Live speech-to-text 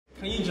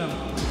Can you jump? Can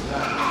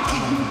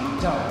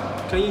you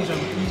jump? Please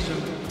jump.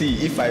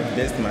 See, if I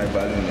best my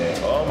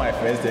balloon, all my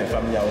friends and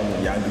family are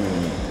angry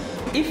with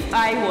me. If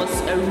I was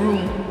a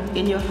room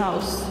in your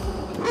house,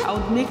 I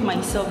would make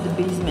myself the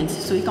basement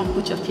so you can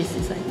put your kids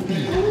inside. You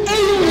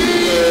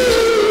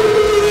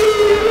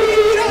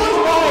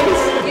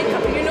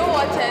know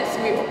what turns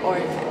me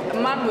on? A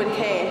man with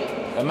hair.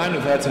 A man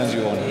with hair turns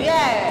you on?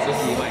 Yeah.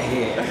 Especially my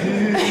hair.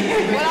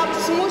 When I'm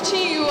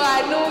smooching you,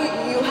 I know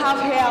you have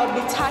hair. I'll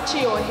be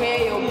touching your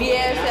hair, your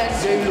beard, and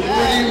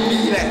What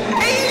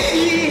do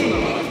you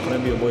mean? Can I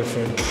be your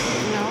boyfriend?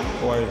 No.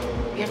 Why?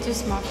 You're too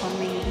smart for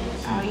me.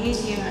 I'll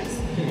use you as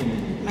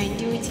my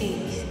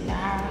duties in the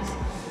house.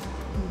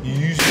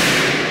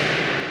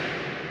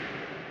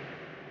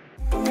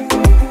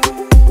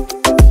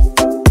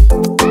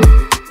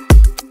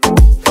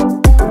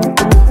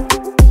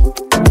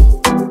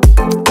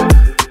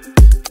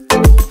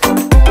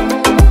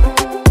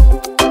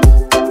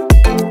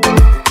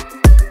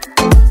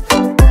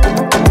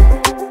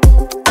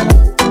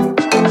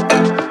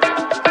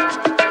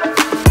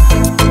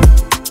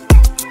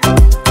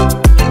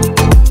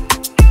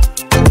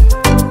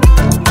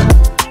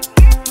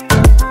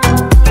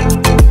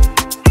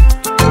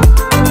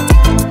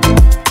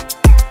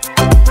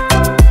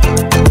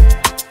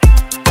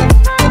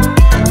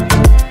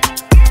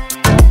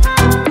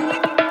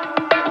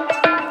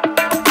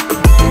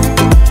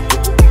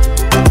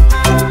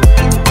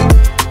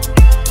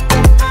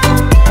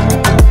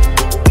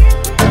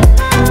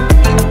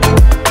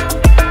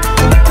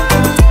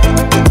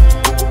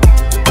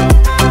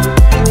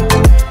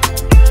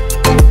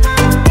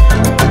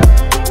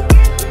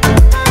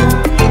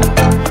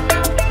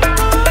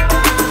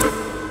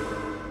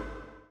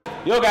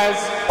 Yo guys,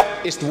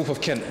 it's the Wolf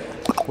of Kent.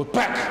 We're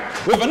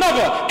back with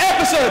another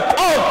episode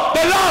of The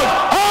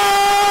LoveHub!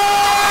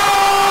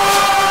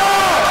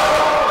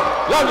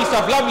 Lovely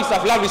stuff, lovely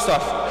stuff, lovely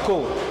stuff.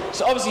 Cool.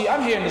 So obviously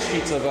I'm here in the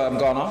streets of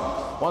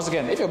Ghana. Once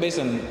again, if you're based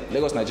in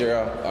Lagos,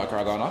 Nigeria,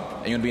 Accra, Ghana,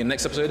 and you want to be in the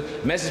next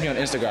episode, message me on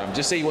Instagram.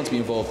 Just say you want to be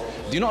involved.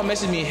 Do not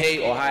message me hey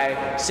or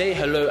hi. Say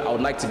hello, I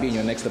would like to be in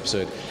your next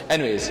episode.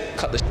 Anyways,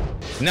 cut the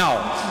Now,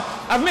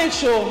 I've made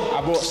sure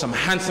I brought some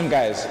handsome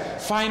guys.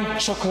 Fine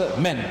chocolate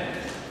men.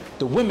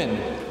 The women,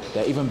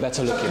 they're even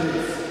better looking.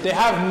 They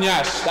have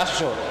nyash, that's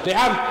sure. They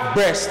have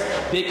breast.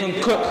 They can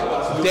cook.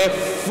 They're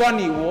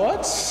funny.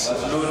 What?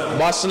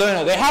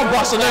 Barcelona. They have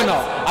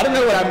Barcelona. I don't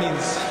know what that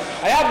means.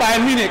 I have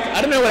Bayern Munich. I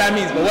don't know what that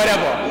means, but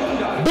whatever.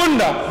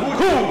 Bunda.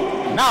 Cool.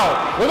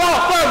 Now,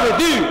 without further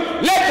ado,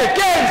 let the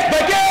games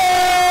begin!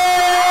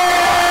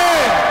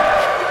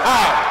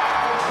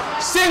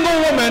 Alright.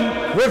 Single woman,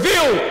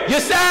 reveal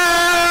yourself!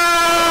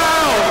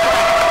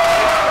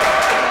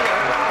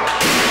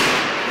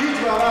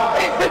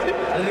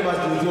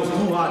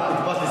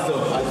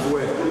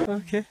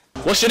 Okay.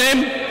 What's your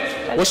name?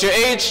 What's your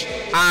age?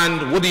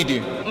 And what do you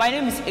do? My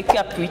name is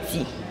Ekia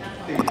Pretty.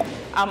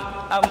 I'm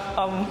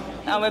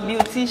a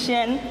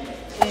beautician,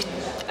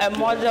 a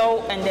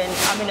model, and then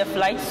I'm in a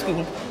flight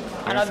school,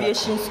 an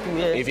aviation school.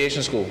 Yes.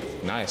 Aviation school.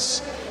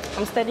 Nice.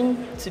 I'm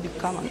studying to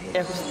become an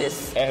air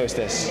hostess. Air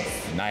hostess.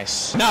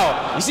 Nice.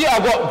 Now, you see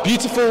I've got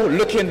beautiful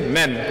looking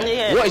men.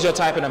 Yeah. What is your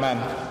type in a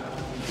man?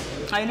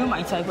 I know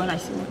my type when I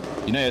see it.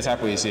 You know your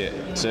type when you see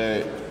it.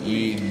 So do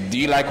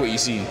you like what you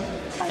see?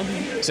 I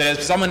do. So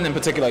there's someone in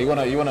particular you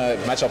wanna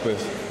match up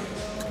with?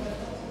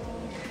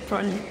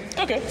 Probably.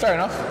 Okay, fair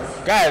enough.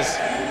 Guys,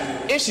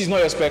 if she's not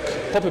your spec,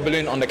 pop a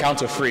balloon on the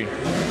count of 3.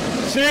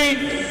 3,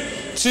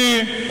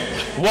 2,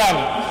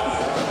 1.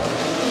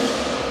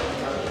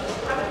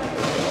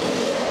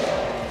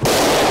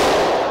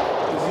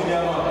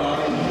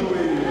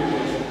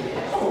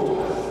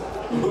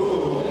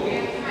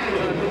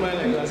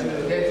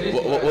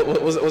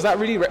 Was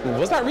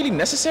that really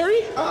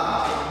necessary?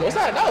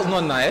 That was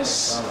not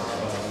nice.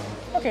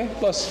 Okay,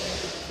 plus.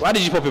 Why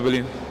did you pop a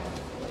balloon?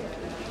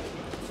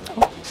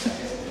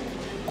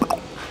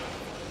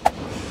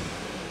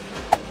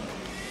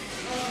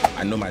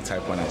 I know my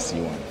type when I see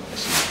one.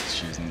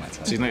 She's not my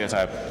type. She's not your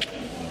type.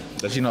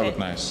 Does she not look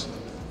nice?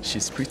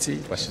 She's pretty,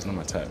 but she's not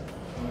my type.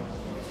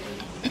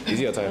 Is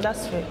he your type?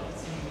 That's fair.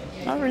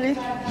 Not really.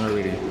 Not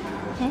really.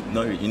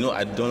 No, you know,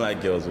 I don't like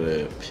girls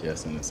with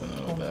piercings and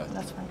all that.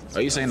 That's fine.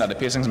 Are you saying that the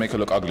piercings make her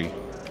look ugly?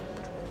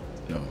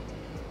 No.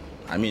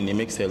 I mean, it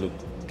makes her look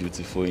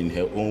beautiful in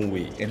her own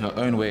way. In her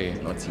own way?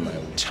 Not in my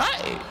way.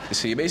 Chai!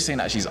 So you're basically saying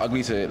that she's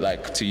ugly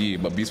to you,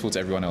 but beautiful to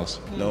everyone else?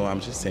 No, I'm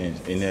just saying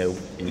in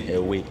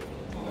her way.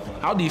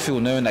 How do you feel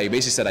knowing that you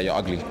basically said that you're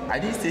ugly? I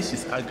didn't say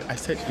she's ugly. I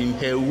said in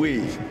her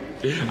way.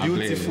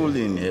 Beautiful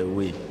in her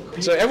way.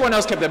 So everyone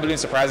else kept their balloon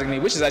surprisingly,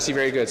 which is actually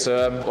very good.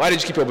 So why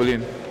did you keep your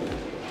balloon?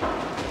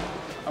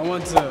 I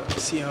want to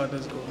see how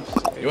this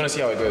goes. You want to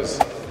see how it goes?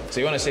 So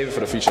you want to save it for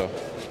the future?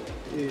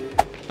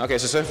 Yeah. Okay,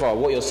 so far,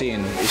 what you're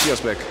seeing, is she your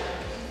spec?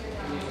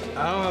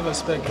 I don't have a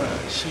spec, but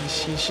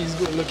she's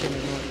good looking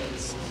and all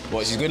that.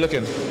 What, she's good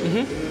looking?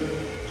 Mm-hmm.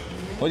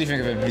 What do you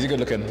think of him? Is he good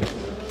looking?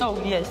 Oh,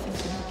 yes.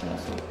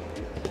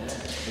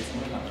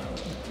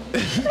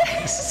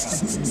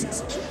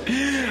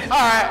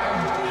 Alright.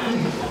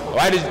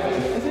 Why did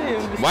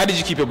Why did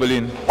you keep your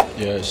balloon?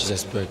 Yeah, she's a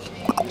spec.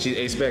 She's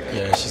a spec?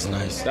 Yeah, she's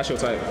nice. That's your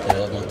type? Yeah,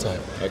 that's my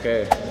type.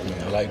 Okay.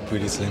 Yeah, I like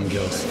pretty slim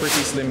girls.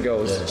 Pretty slim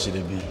girls? Yeah, she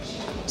did be.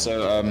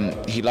 So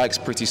he likes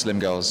pretty slim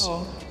girls.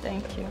 Oh,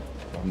 thank you.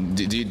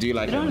 Do you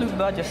like You don't him? look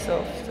bad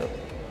yourself. So.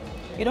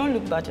 You don't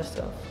look bad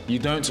yourself. You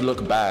don't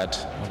look bad.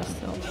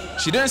 Yourself.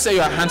 She didn't say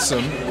you're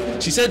handsome.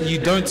 She said you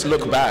don't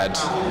look bad.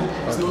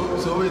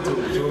 So wait.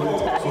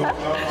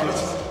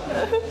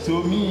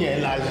 So me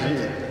and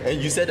Laji. And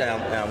you said I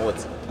am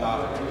what?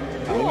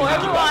 Oh,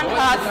 everyone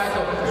has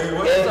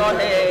his or her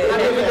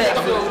sex,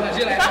 so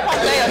you can't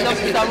compare yourself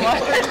to someone.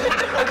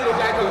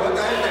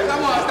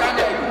 Someone stand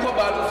there, you come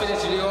back to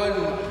finish, you all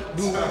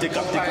do. Take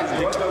up.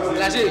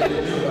 Laji,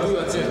 do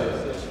your thing.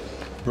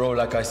 Bro,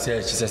 like I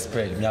said, she's a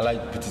spec. Me, I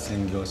like pretty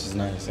slim girls. She's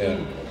nice. Yeah.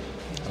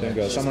 Slim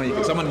girl.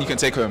 Someone you can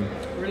take home.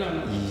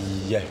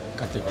 Yeah,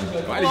 can take home.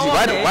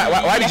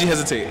 Why did you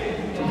hesitate?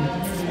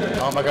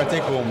 I can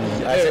take home.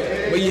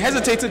 But you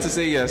hesitated to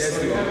say yes.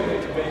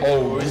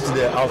 Oh, due to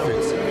the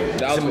outfit.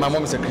 See, my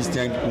mom is a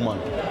Christian woman.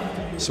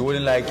 She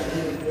wouldn't like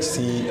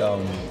see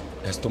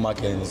her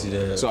stomach and see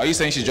the. So are you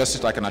saying she's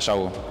dressed like an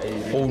ashawo?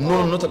 Oh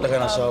no, not like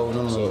an ashawo.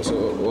 No. So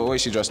what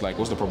is she dressed like?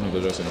 What's the problem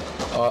with the dressing?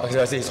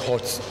 I say it's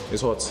hot.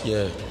 It's hot.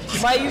 Yeah.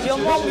 But your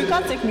mom, you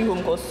can't take me home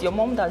because your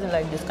mom doesn't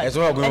like this kind. That's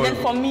what I'm going and then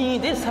for me,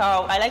 this is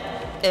how I like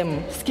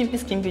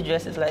skimpy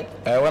dresses. Like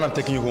when I'm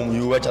taking you home,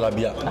 you wear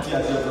jalabia.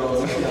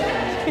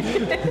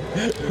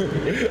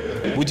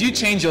 Would you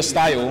change your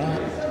style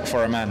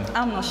for a man?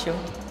 I'm not sure.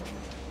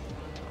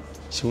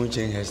 She won't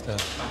change her style.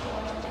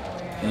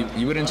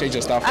 You wouldn't change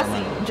your style for a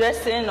man?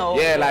 Dressing or...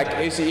 Yeah, like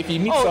if you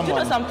meet someone... Oh, you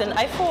know something?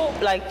 I feel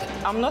like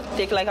I'm not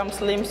thick, like I'm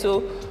slim.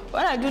 So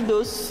when I do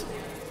those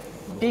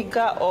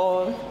bigger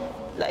or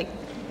like,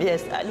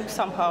 yes, I look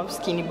somehow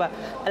skinny, but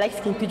I like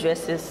skimpy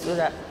dresses so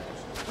that...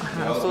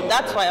 So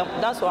that's why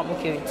I'm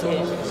okay with it. So,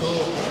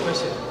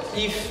 question.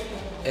 If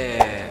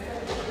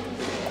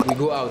we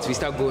go out, we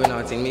start going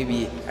out and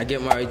maybe I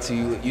get married to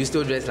you, you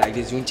still dress like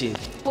this, you won't change?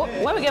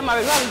 When we get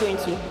married, where are we going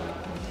to?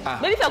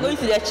 Maybe if you're going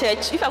to the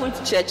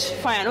church,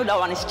 fine, I know that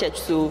one is church,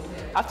 so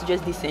I have to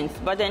dress decent.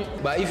 But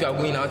if you're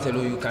going out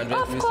alone, you can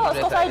dress. Of course,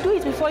 because I do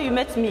it before you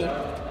met me.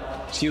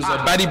 She was a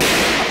baddie.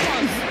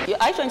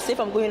 Are you trying to say if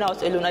I'm going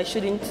out alone, I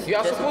shouldn't? You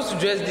are supposed to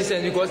dress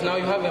decent because now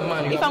you have a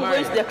man. If I'm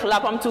going to the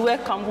club, I'm to wear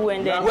kambu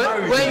and then...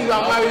 When you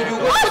are married, you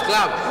go to the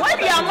club. When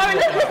you are married,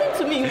 listen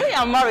to me. When you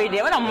are married,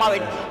 when I'm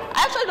married,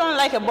 I actually don't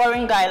like a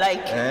boring guy.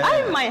 Like,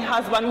 I'm my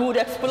husband who would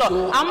explore.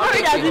 So, I'm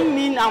married doesn't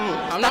mean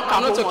I'm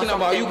not talking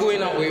about you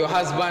going out with your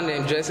husband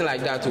and dressing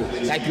like that too.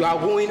 Like you are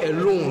going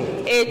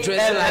alone,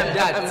 dressing like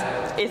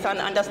that. It's an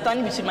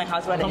understanding between my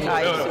husband and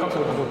I.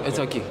 It's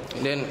okay.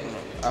 Then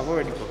I've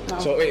already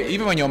got. So wait,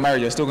 even when you're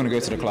married, you're still going to go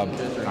to the club?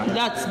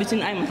 That's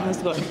between I and my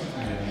husband.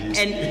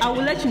 And I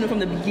will let you know from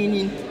the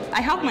beginning. I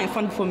have my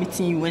fun before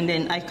meeting you, and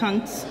then I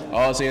can't.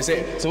 Oh, so you're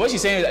saying? So what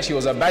she's saying is that she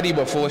was a baddie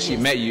before she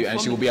met you,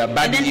 and she will be a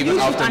baddie even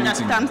after meeting you.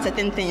 Understand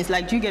certain things,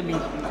 like, do you get me?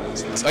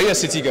 Are you a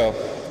city girl?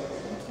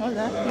 What's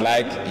that?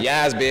 Like,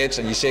 yes, bitch,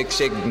 and you shake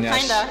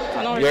nash.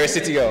 Kinda. You're a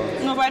city girl.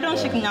 No, but I don't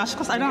shake nash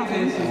because I don't have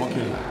anything.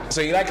 Okay.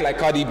 So you like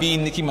Cardi B,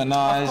 Nicki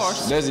Minaj? Of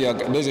course. Those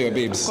are your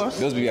babes. Of course.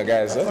 Those be your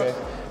guys. Okay.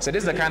 So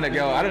this is the kind of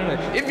girl, I don't know.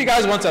 If you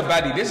guys want a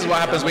baddie, this is what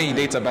happens when you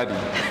date a baddie.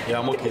 Yeah,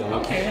 I'm okay.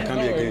 I can't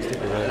be against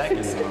it. I like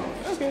it.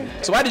 Okay.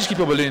 So why did you keep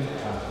your balloon?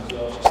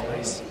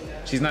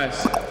 She's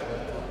nice.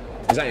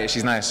 Is that it?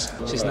 She's nice.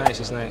 She's nice.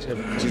 She's nice.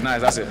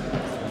 That's it.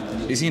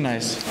 Is he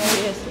nice?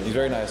 Oh yes. He's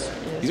very nice.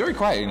 Yes. He's very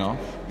quiet, you know.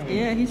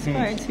 Yeah, he's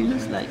quiet. He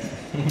looks like.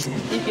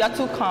 If you are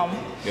too calm.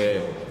 Yeah,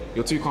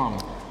 you're too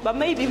calm. But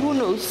maybe who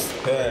knows?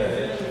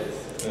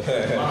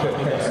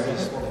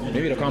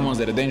 Maybe the calm ones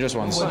are the dangerous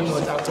ones. What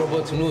knows after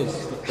about to knows?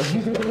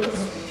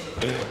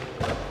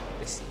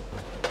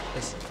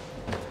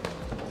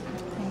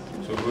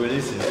 So bro,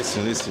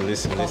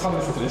 listen.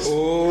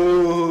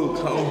 Oh,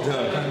 calm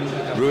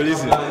down. Bro,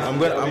 listen. I'm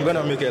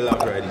gonna make a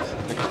laugh right this.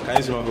 Can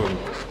you smile for me?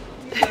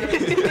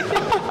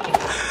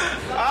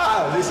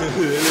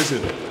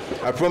 Listen.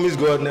 I promise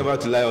God never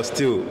to lie or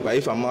steal. But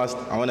if I'm asked,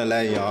 I wanna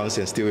lie in your house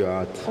and steal your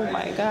heart. Oh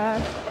my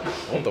God.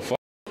 What the fuck?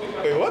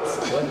 Wait, what?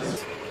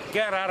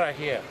 Get out of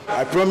here.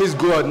 I promise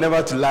God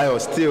never to lie or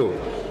steal.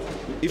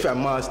 If I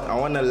must, I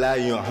want to lie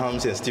in your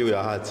arms and steal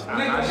your heart. I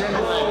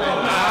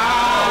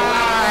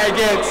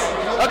get.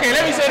 Okay,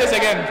 let me say this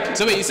again.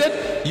 So wait, you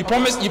said you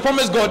promise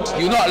God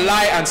you will not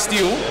lie and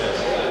steal,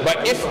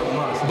 but if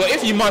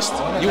you must,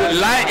 you will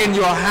lie in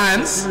your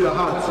hands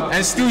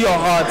and steal your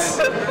heart.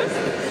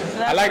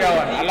 I like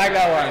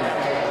that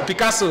one.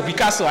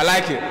 Picasso, I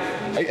like it.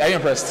 Are you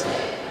impressed?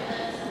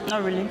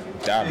 Not really.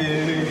 Damn.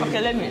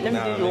 Okay, let me give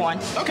you one.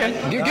 Okay,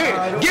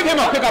 give him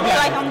a pickup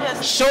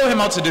line. Show him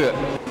how to do it.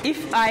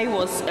 If I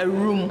was a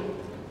room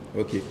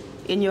Okay.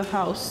 in your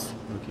house,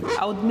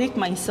 I would make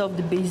myself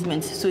the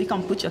basement so you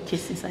can put your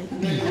kids inside.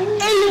 That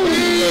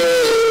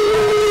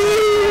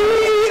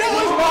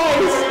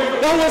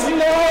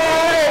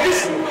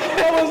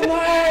was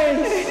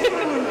nice.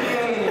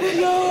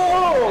 Yo.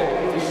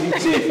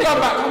 Chief, come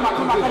back.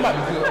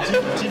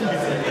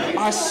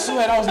 I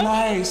swear that was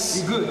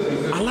nice.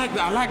 Good. I like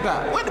that. I like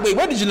that. Wait,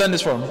 where did you learn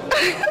this from?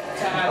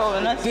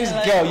 This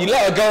girl, you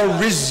let a girl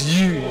riz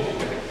you.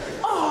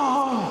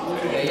 Oh.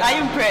 Are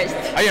you impressed?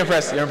 Are you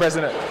impressed? You're impressed,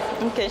 innit?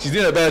 Okay. She's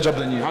doing a better job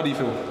than you. How do you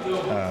feel?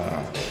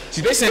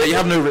 She's basically saying that you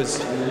have no riz.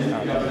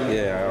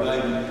 Yeah.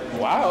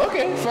 Wow.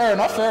 Okay. Fair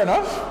enough. Fair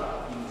enough.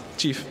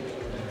 Chief.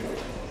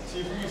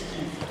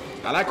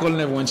 I like calling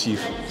everyone Chief.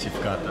 Chief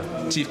Carter.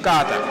 Chief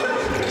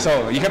Carter.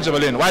 So, you kept your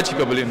balloon. Why did you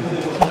keep your balloon?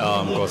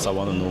 Because I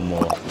want to know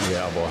more about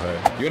her.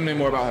 You want to know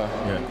more about her?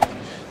 Yeah.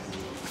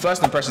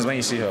 First impressions when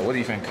you see her, what do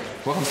you think?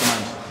 What comes to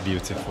mind?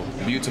 Beautiful.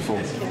 Beautiful.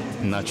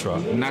 Natural.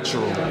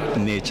 Natural.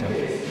 Nature.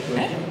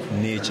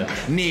 Nature.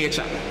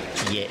 Nature.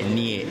 Yeah,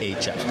 near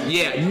nature.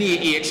 Yeah, near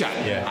nature.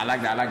 Yeah. I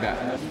like that, I like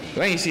that.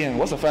 When you see him,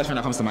 what's the first thing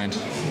that comes to mind?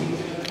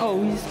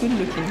 Oh, he's good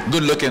looking.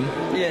 Good looking?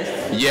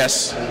 Yes.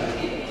 Yes.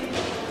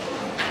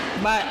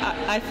 But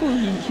I feel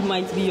he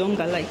might be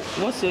younger. Like,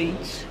 what's your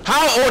age?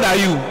 How old are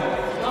you?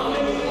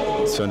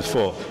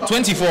 24.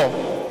 24.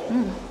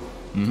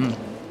 Mm-hmm.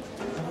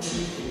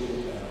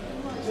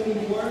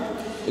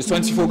 Is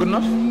 24 good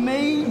enough?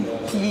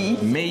 Maybe.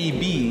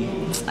 Maybe.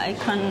 I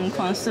can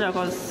consider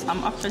because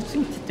I'm after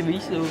 23,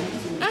 so.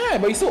 Ah,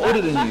 but he's still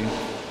older than you.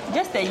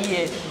 Just a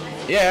year.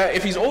 Yeah,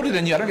 if he's older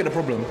than you, I don't get a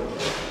problem.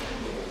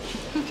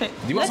 Okay.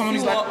 Do you want someone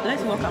who's like?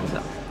 Let's walk up.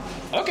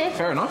 Okay,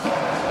 fair enough.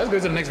 Let's go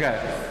to the next guy.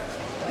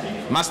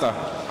 Master,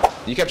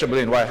 you kept your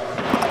balloon. Why?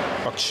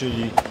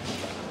 Actually,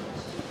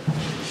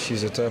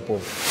 she's a type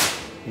of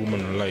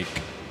woman I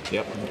like.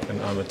 Yep.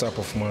 And I'm the type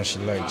of man she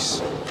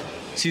likes.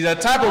 She's the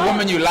type of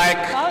woman you like,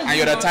 and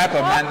you're the type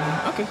of man.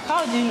 Okay.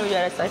 How do you know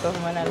you're the type of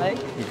man I like?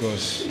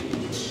 Because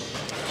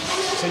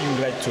say you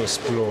like to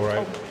explore,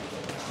 right?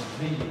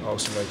 I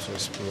also like to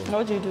explore.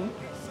 What do you do?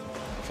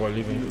 For a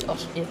living. Oh,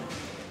 yeah.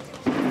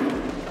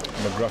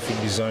 I'm a graphic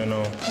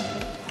designer.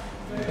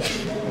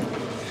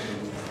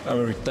 I'm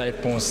a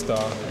retired porn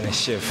star and a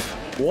chef.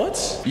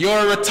 What? You're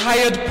a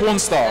retired porn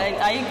star? Like,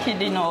 are you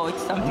kidding or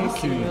it's something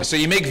serious? So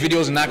you make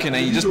videos knacking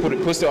and you just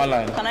post it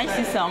online? Can I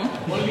see some?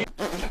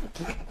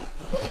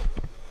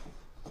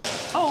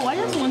 Oh, I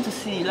just want to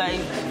see, like...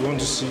 You want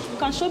to see? You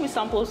can show me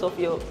samples of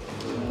your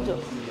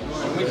job.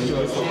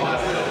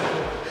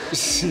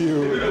 See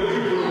you.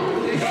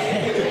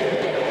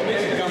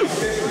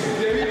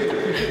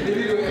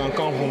 You can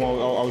come home,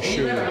 I'll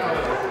show you.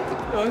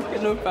 Okay,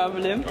 no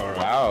problem. All right.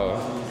 Wow.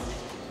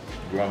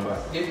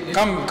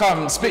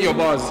 Come, spit your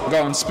bars.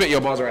 Go on, spit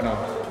your bars right now.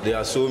 There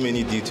are so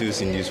many details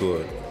in this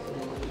world,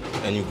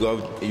 and you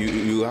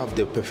have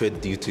the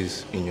perfect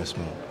details in your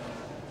smile.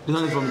 Is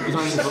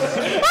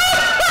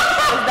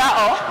that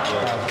all?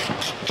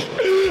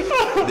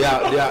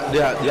 Yeah.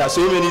 There are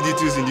so many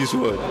details in this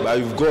world, but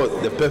you've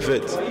got the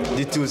perfect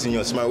details in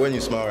your smile when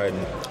you smile right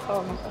now.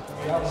 Oh.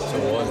 So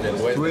what's the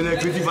word?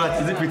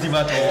 Is it pretty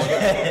bad or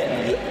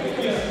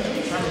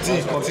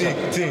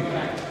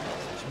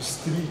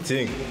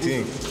Think.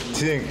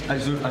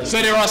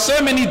 So there are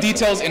so many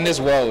details in this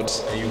world.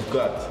 And you've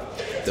got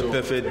the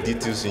perfect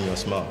details in your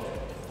smile.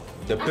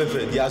 The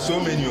perfect. There are so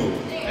many.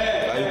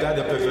 But you got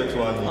the perfect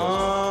one.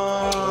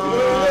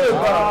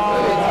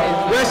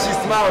 When she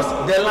smiles,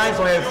 the lines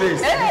on her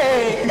face.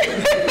 Hey!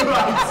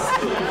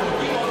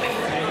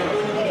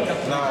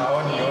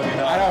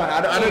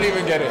 I don't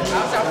even get it.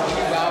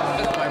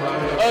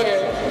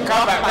 Okay,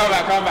 come back.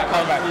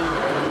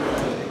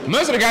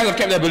 Most of the guys have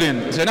kept their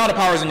balloon, so now the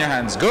power is in your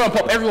hands. Go and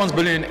pop everyone's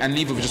balloon and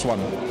leave with just one.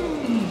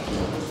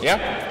 Yeah?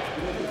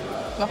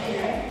 No.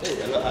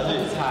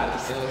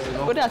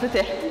 What does it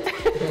say?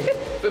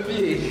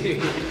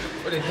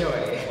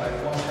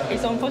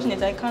 It's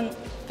unfortunate, I can't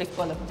pick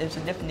all of them, so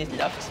definitely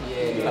left.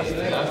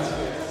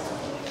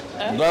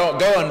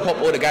 Go and pop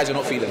all the guys you're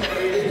not feeling.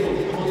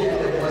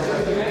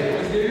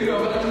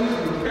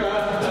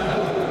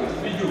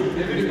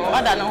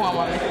 I don't know how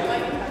I'm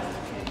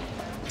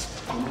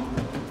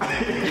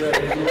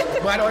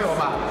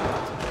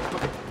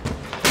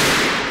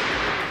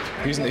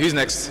Who's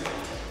next?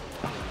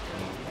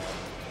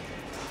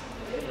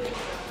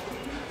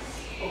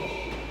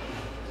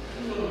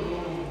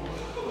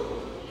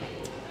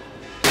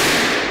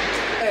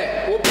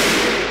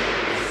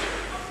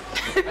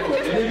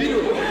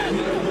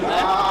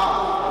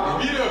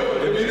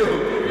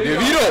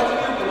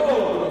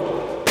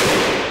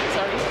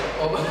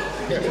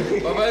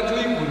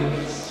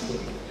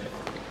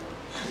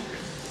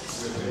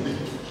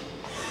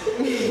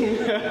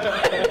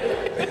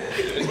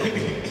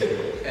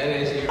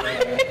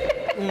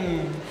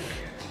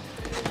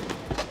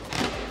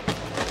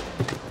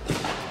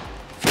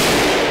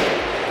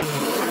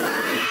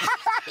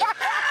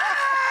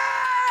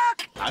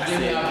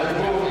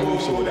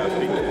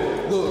 Davido.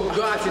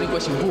 Don't ask any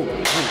question. Who?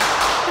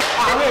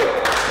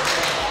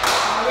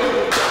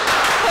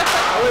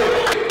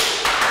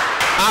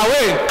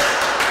 Away.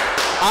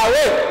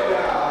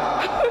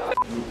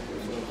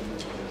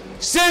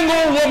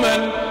 Single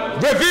woman,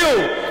 reveal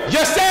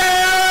yourself!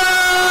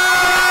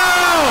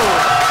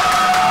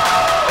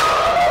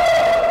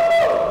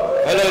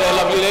 Hello there,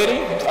 lovely lady.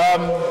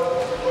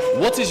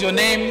 What is your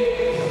name?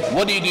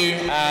 What do you do?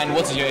 And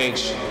what is your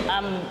age? I'm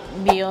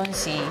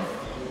Beyonce.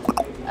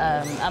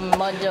 I'm a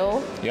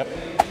model. Yep.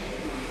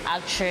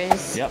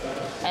 Actress. Yep.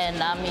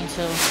 And I'm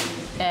into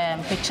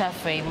picture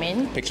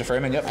framing. Picture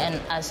framing, yep.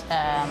 And as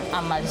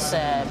I'm as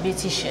a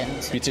beautician.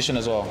 Beautician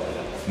as well.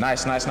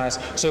 Nice, nice, nice.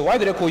 So why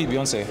did they call you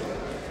Beyonce?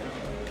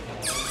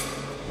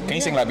 Can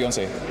you sing like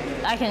Beyonce?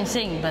 I can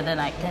sing, but then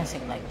I can't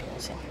sing like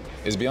Beyonce.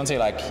 Is Beyonce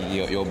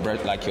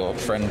like your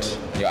friend,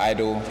 your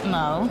idol?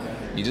 No.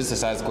 You just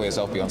decided to call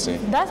yourself Beyonce?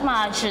 That's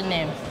my actual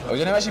name. Oh,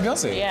 your name actually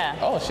Beyonce? Yeah.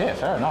 Oh shit,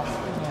 fair enough.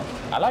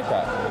 Yeah. I like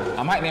that.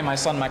 I might name my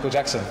son Michael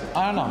Jackson.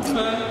 I don't know.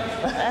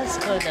 That's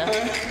good.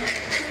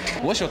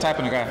 What's your type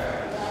in a guy?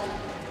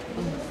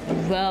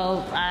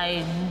 Well,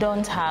 I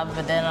don't have,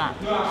 but then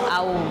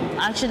I will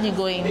actually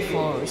go in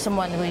for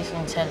someone who is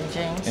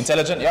intelligent.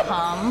 Intelligent, yep.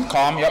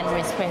 Calm, yep. And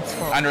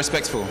respectful. And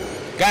respectful.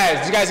 Guys,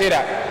 did you guys hear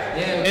that?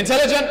 Yeah.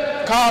 Intelligent,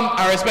 calm,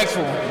 and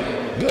respectful.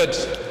 Good.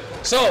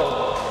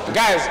 So,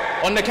 guys,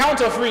 on the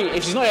count of 3,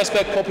 if she's not your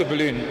spec, pop your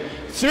balloon.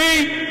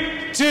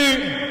 3,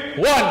 2,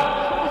 1.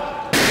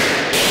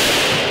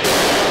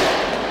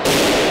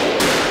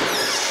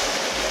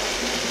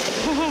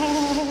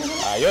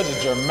 You're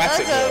just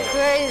dramatic. That's so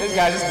crazy. This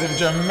guy's just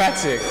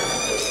dramatic. I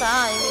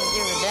don't even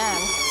give a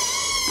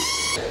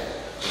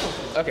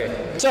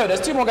damn. Okay, so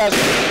there's 2 more guys.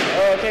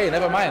 Okay,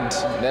 never mind.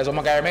 There's 1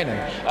 more guy remaining.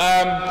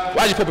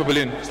 Why'd you pop a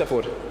balloon? Step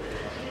forward.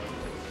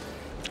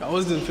 I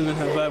wasn't feeling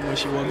her vibe when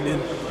she walked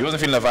in. You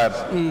wasn't feeling the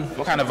vibe?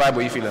 What kind of vibe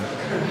were you feeling?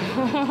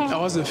 I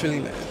wasn't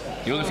feeling that.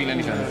 You wasn't feeling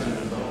anything?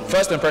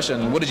 First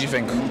impression, what did you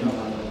think?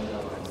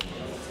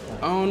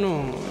 I don't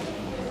know.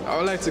 I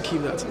would like to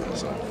keep that to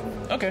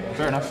myself. Okay,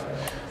 fair enough.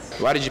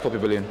 Why did you pop your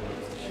balloon?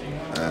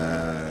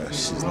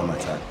 She's not my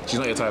type. She's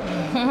not your type?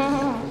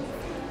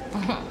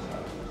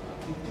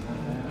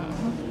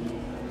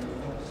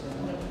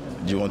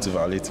 Do you want to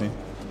violate me?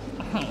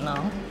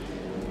 No.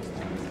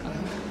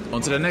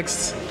 On to the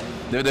next.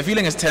 The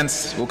feeling is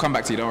tense. We'll come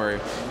back to you, don't worry.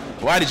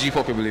 Why did you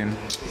pop your balloon?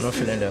 I'm not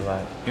feeling that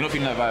vibe. You're not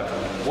feeling that vibe?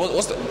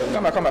 What's the...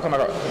 Come back.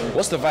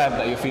 What's the vibe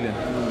that you're feeling?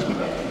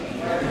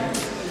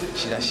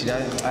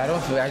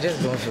 I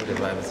just don't feel the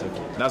vibe. It's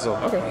okay. That's all.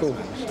 Okay, cool.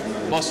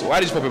 Boss, why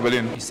did you pop your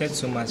balloon? You said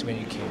so much when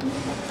you came.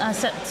 I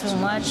said too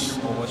much.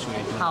 Or what should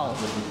I do? How?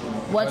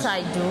 What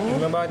I do?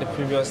 Remember the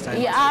previous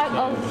time?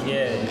 Yeah,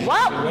 yeah.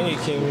 What? When you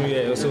came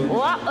here, also.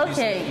 What?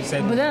 Okay. You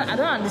said, but then I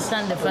don't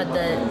understand the fact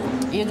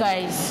that you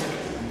guys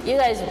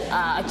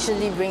are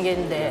actually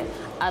bringing the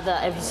other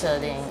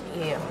episode in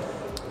here.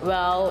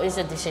 Well, it's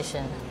a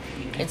decision.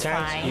 It's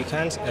fine. You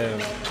can't.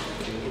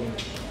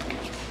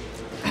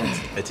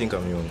 I think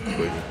I'm young.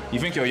 You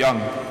think you're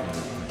young?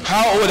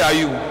 How old are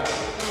you?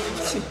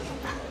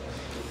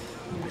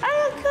 Are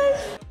you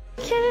guys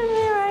kidding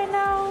me right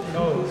now?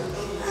 No.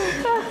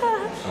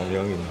 I'm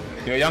young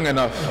enough. You're young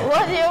enough.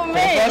 What do you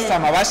mean? First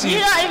time I've actually... You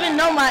don't even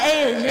know my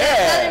age. Yeah.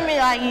 You're telling me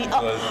like,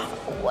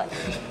 what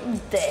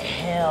the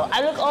hell?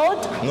 I look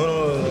old?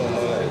 No.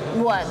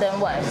 What? Then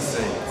what?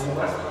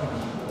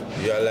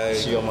 You are like...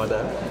 She your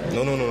mother?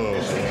 No.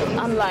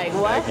 I'm like,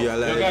 what? Like you are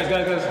like...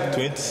 Guys.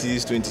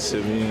 26,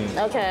 27.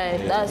 Okay,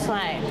 Yeah. that's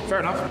fine. Fair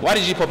enough. Why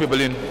did you pop your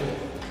balloon?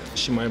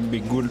 She might be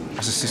good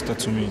as a sister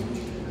to me.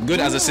 Good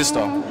as a sister?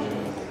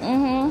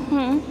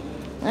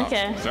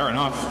 Okay. Fair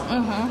enough.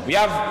 We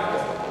have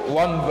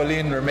 1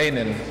 balloon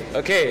remaining.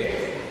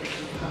 Okay.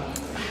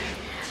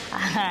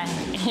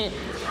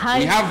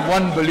 We have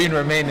 1 balloon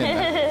remaining.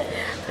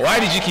 Why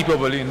did you keep your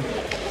balloon?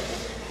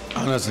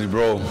 Honestly,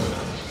 bro,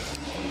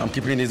 I'm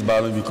keeping this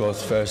balloon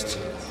because first,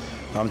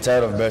 I'm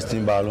tired of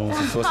bursting balloons.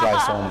 It feels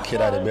like some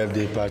kid at a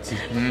birthday party.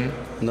 And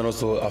then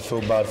also, I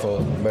feel bad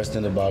for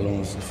bursting the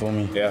balloons, you feel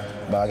me? Yeah.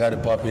 But I gotta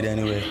pop it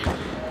anyway.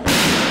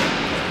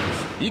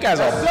 You guys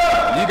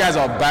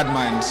are bad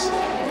minds.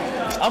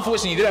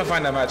 Unfortunately, you didn't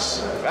find that match.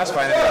 That's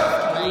fine.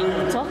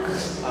 Talk?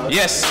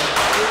 Yes.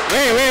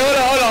 Wait,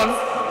 hold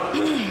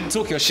on.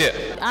 Talk your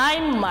shit. I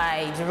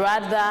might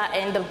rather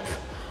end up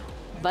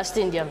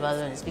busting their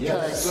balloons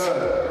because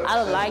I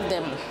don't like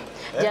them.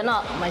 They're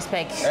not my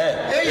specs.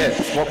 Hey.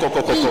 Go. Go.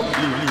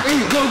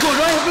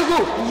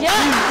 Yeah,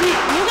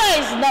 you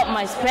guys not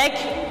my spec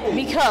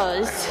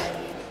because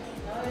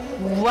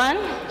 1,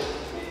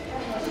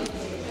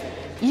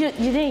 he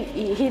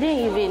didn't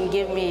even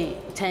give me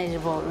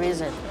tangible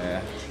reason.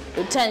 Yeah.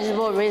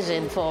 Tangible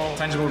reason for.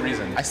 Tangible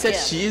reason. I said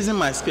she isn't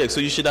my spec,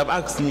 so you should have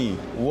asked me,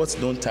 what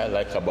don't I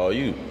like about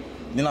you?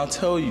 Then I'll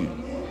tell you.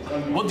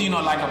 What do you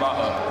not like about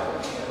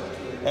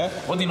her? Eh?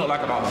 What do you not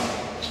like about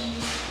her?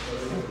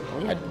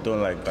 I don't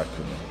like black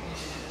women.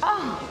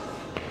 Oh,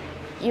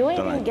 you won't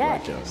Don't even like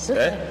get. black girls.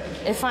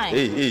 It's fine.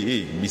 Hey,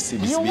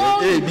 You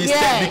won't be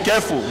get.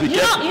 careful. Be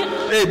careful.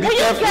 Hey, be will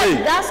careful. You Hey,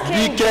 get that skin,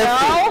 be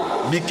careful.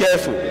 girl? Be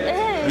careful.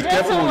 Hey, Be that's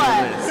careful with your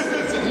what. words.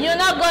 You're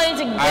not going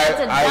to get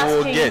a I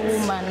will dark-skinned get.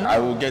 woman. No? I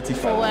will get it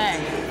For where?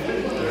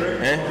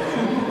 Eh?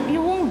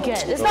 You won't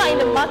get. It's not in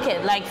the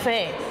market like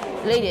fair.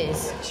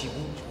 Ladies.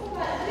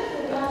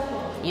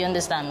 You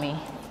understand me?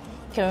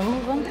 Can we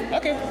move on?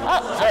 Okay.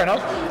 Fair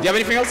enough. Do you have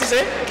anything else to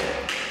say?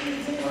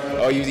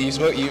 Oh, you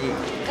spoke.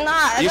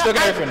 Nah. You spoke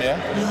everything, yeah?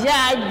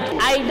 Yeah,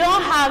 I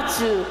don't have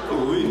to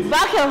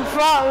back and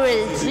forth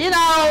with, you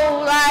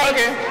know, like.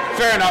 Okay,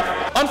 fair enough.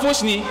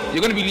 Unfortunately,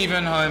 you're gonna be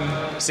leaving home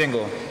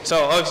single.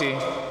 So obviously. You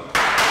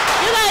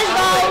guys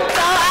know,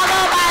 so I go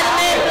by the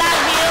name Black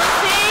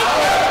Beauty,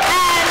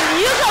 and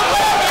you can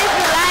follow me if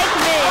you like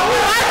me.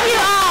 Fuck you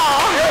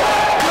all.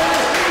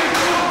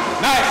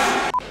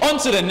 Nice. On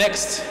to the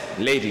next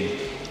lady.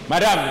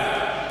 Madam,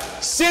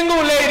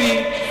 single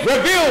lady,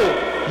 reveal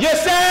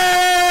yourself!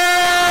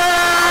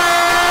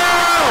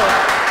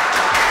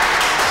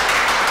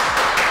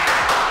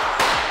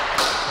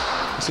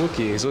 It's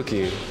okay, it's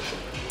okay.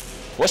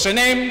 What's your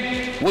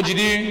name? What you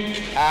do?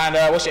 And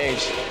what's your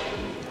age?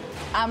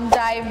 I'm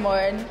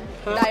Diamond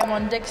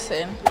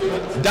Dixon.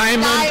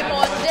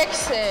 Diamond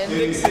Dixon.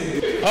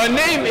 Her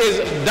name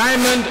is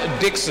Diamond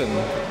Dixon.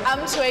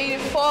 I'm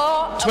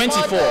 24.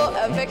 24. A model,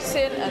 a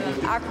vixen, and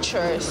an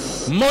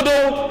actress.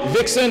 Model,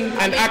 vixen,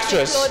 and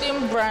actress.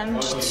 Clothing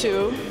brand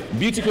too.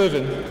 Beauty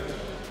clothing.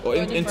 Or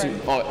into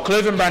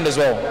clothing brand as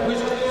well.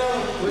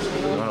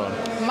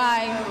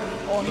 My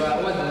own.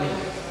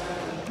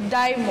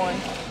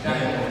 Diamond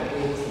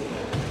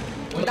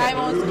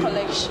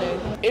collection.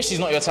 If she's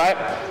not your type,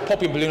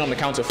 pop your balloon on the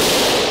counter.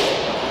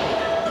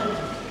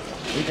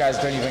 You guys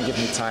don't even give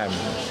me time.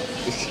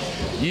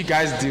 You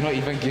guys do not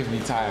even give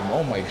me time.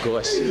 Oh my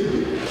gosh. 3,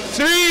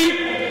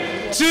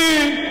 2,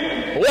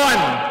 1.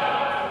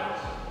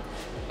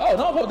 Oh,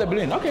 no, pop the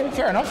balloon. Okay,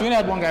 fair enough. We only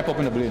had one guy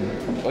popping the balloon.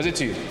 Or was it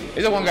 2?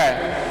 Is it one guy?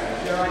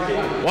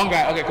 One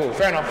guy. Okay, cool.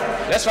 Fair enough.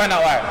 Let's find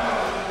out why.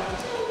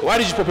 Why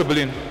did you pop a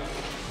balloon?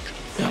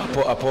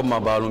 I pop my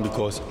balloon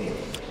because,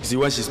 see,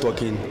 when she's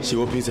talking, she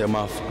opens her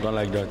mouth. I don't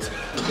like that.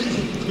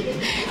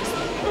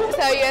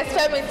 So you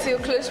expect me to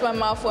close my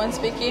mouth when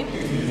speaking?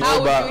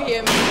 How would you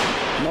hear me?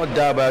 Not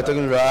that, but I'm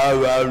talking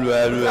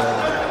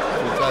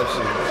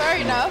Fair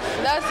enough.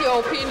 That's your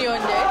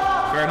opinion there.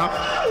 Fair enough.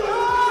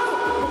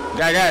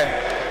 Guy.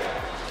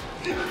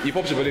 You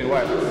popped your balloon,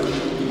 why?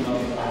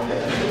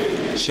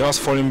 She has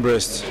falling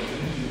breast.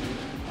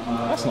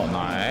 That's not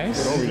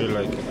nice. I don't really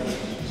like it.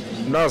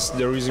 That's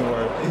the reason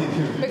why.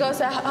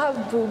 Because I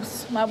have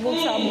boobs. My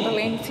boobs are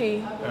plenty.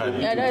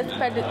 Yeah, I don't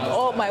expect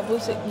all my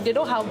boobs. They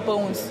don't have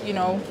bones, you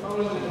know.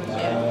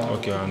 Yeah.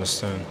 Okay, I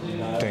understand.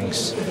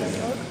 Thanks.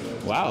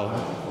 Wow.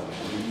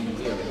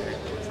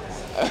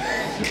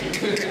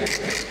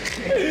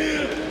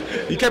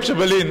 You kept your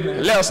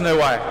balloon. Let us know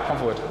why. Come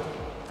forward.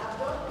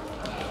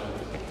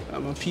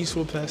 I'm a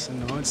peaceful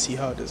person. I want to see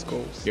how this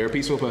goes. You're a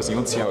peaceful person. You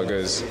want to see how it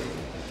goes.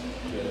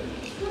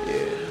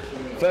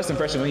 First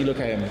impression when you look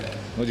at him,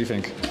 what do you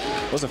think?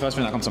 What's the first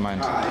thing that comes to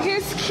mind?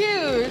 He's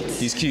cute.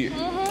 He's cute.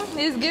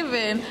 He's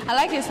giving. I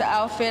like his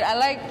outfit. I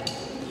like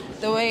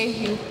the way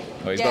he.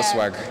 Oh, he's got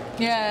swag.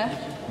 Yeah.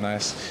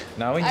 Nice.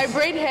 Now when you I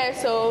braid hair,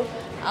 so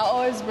I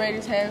always braid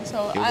his hair.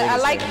 So I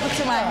like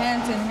putting my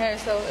hands in hair.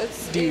 So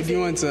it's. Do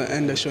you want to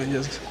end the show and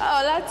just?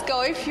 Oh, let's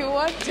go if you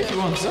want to. If you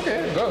want,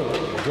 okay, go.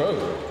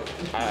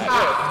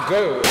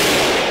 Go.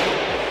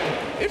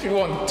 If you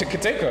want to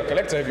take her,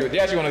 collect her. If you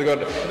actually want to go.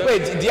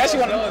 Wait, do you actually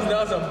want? That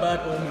was a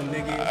bad omen,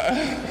 nigga.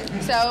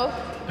 So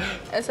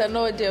it's a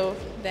no deal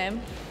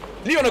then.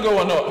 Do you want to go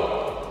or not?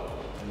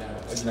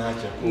 Nah,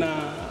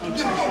 I'm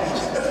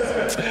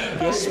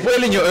You're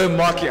spoiling your own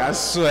market, I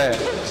swear.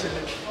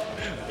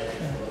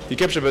 You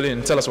kept your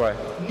balloon. Tell us why.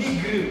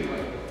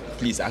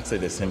 Please answer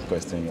the same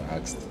question you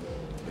asked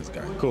this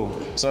guy. Cool.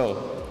 So,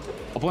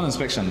 upon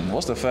inspection,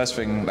 what's the first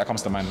thing that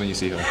comes to mind when you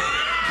see her?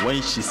 When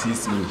she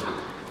sees me.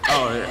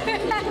 Oh,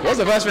 yeah. What's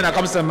the first thing that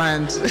comes to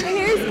mind?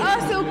 He's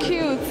also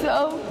cute,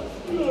 so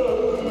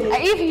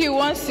if he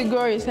wants to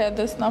grow his hair,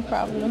 that's no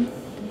problem.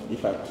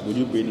 Would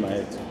you braid my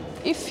hair too?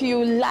 If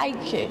you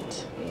like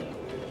it.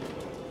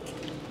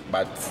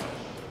 But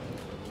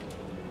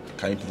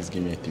can you please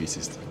give me a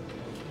 360?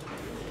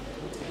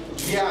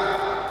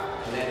 Yeah.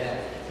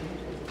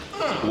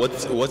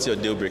 What's your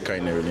deal breaker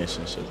in a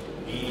relationship?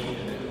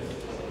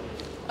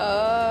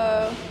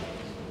 I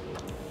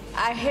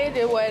hate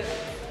it when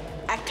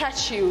I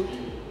catch you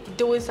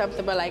doing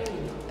something, but like,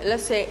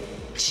 let's say,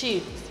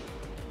 cheat.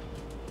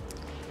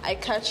 I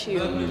catch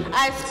you.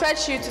 I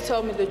expect you to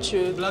tell me the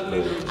truth.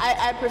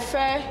 I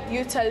prefer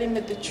you telling me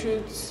the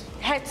truth.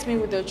 Hurt me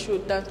with the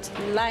truth than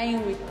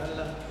lying with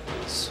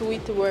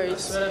sweet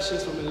words.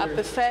 I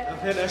prefer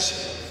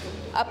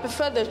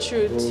the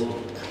truth.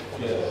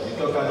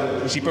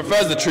 She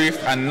prefers the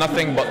truth and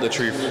nothing but the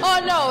truth. Oh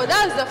no,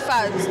 that's the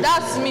fact.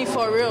 That's me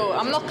for real.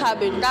 I'm not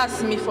cabbing.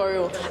 That's me for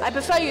real. I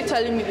prefer you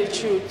telling me the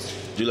truth.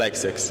 Do you like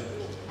sex?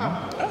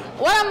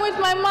 When I'm with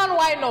my man,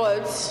 why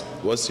not?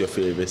 What's your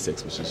favorite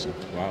sex position?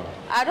 Wow.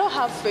 I don't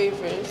have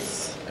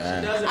favorites.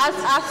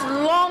 As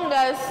long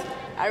as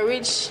I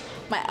reach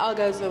my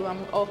orgasm,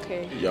 I'm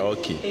okay. You're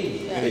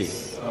okay?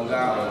 Yes.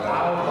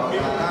 Hey.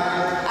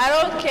 I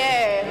don't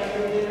care.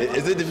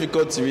 Is it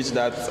difficult to reach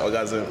that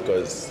orgasm?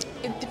 Because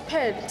it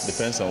depends.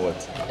 Depends on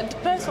what? It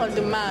depends on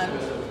the man.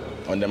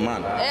 On the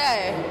man?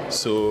 Yeah.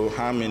 So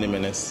how many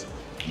minutes?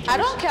 I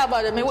don't care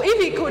about the man. If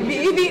it could be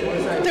even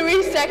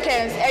 3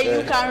 seconds and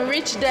you can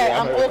reach there,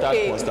 I'm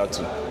okay. What's that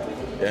too?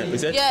 Yeah,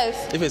 is it?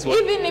 Yes. If it's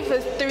what? Even if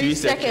it's 3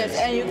 seconds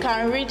and you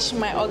can reach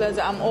my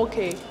orgasm, I'm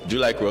okay. Do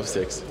you like rough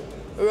sex?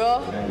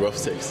 Rough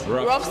sex.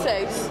 Rough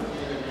sex.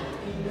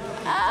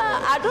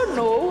 I don't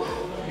know.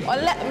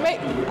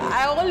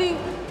 I only.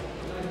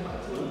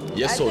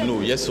 Yes or no?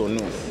 Yes or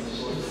no?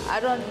 I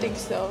don't think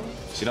so.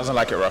 She doesn't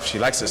like it rough. She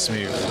likes it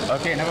smooth.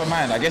 Okay, never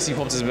mind. I guess you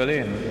popped his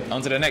balloon.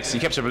 On to the next.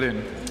 You kept your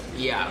balloon.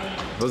 Yeah.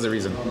 What's the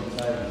reason?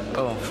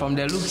 Oh, from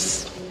the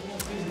looks,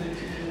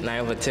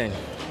 9/10.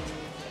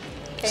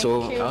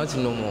 So I want to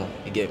know more.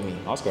 You get me?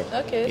 Ask her.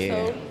 Okay,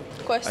 Yeah. so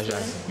question.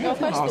 No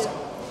question.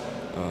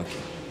 Okay.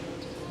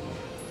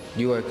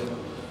 You work?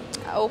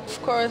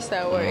 Of course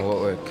I work. What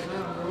work?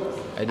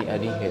 I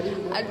didn't hear.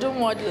 I do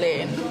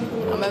modeling.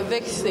 I'm a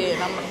vixen.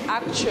 I'm an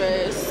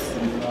actress.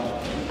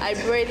 I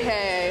braid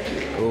hair.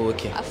 Oh,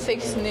 okay. I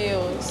fix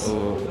nails.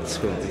 Oh, it's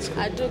cool. It's cool.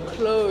 I do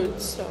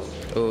clothes. So.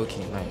 Oh,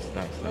 okay. Nice.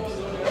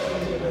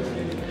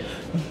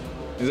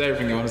 Is that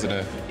everything you wanted to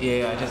know?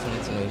 Yeah, I just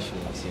wanted to know if you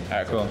see.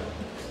 Alright, cool.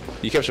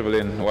 You kept your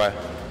balloon. Why? I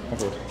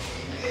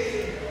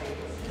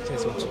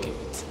just want to keep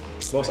it.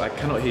 Boss, I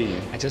cannot hear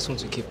you. I just want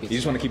to keep it. You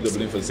just want to keep the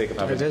balloon for the sake of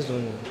having it? I just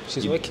don't know.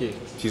 She's okay.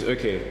 She's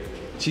okay.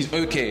 She's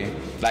okay.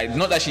 Like,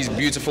 not that she's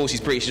beautiful,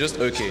 she's pretty, she's just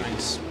okay.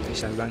 Nice.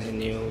 She has done her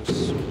nails.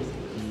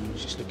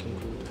 She's looking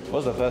good.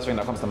 What's the first thing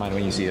that comes to mind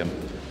when you see him?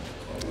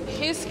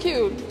 He's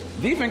cute.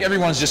 Do you think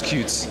everyone's just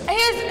cute? He's listen.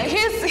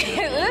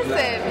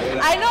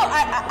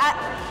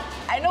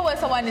 I know when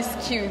someone is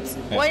cute.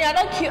 Yeah. When you're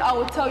not cute, I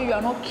will tell you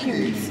you're not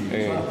cute.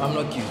 Yeah. I'm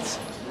not cute.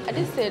 I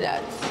didn't say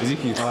that. Is he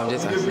cute? I'm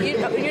just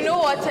asking. You know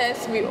what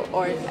turns me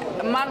on?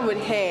 A man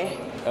with hair.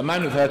 A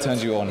man with hair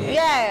turns you on.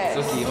 Yes.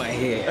 It's okay, my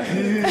hair.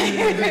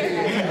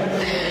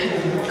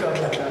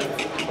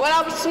 When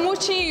I'm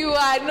smooching you,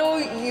 I know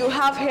you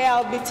have hair.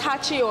 I'll be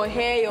touching your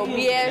hair, your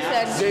beard,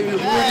 and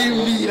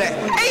me like.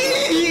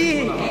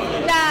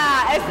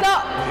 nah, it's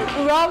not.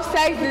 Rough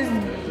sex is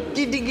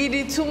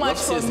giddy too much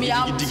for me.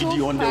 I'm too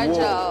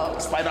fragile.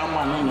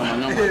 Spider-Man.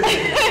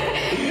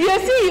 You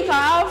see, you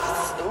can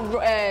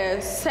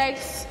have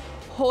sex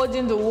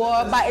holding the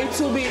wall, but it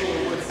will be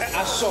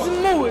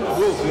smooth.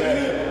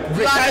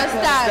 You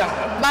understand?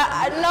 But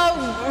not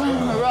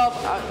rough.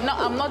 No,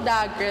 I'm not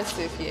that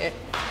aggressive yet.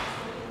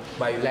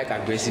 But you like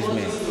aggressive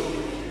men?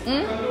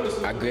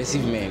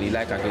 Aggressive men, you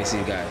like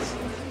aggressive guys?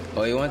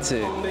 Or you want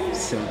a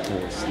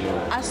simple,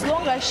 slow? As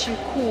long as she's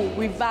cool,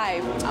 we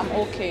vibe, I'm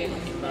okay.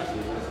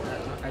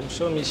 I'm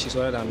sure she's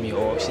older than me,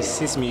 or she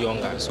sees me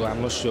younger, so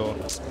I'm not sure.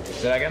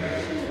 Say that again?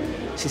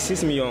 She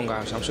sees me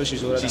younger, so I'm sure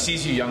she's older than me. She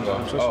sees you younger?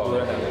 I'm sure she's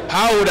older than me.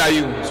 How old are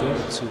you?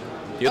 22.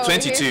 You're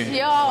 22? He's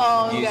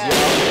young. He's young.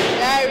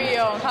 Very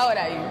young. How old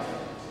are you?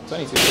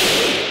 22.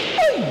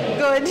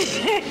 Good.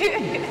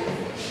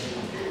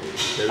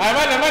 I'm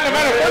on. Come on.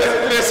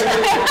 Let's go.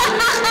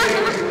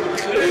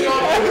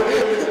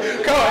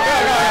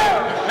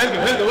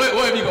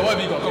 What have you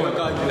got? Come on.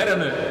 Let them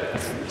know.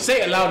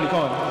 Say it loudly,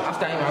 come on.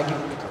 After him, I'll give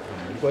you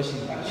the question.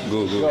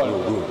 Go.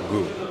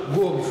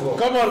 Go before.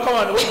 Come on.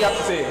 What do you have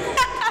to say?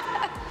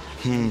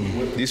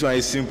 This one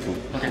is simple.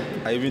 Okay.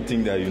 I even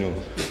think that you know.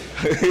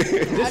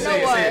 I know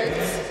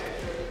words.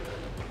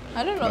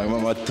 I don't know. My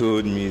mama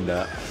told me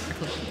that.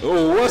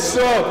 Oh, what's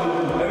up?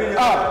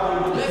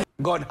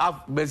 God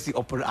have mercy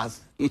upon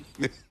us.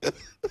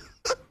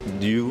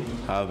 Do you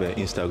have an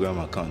Instagram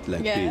account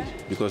like Yeah. page?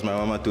 Because my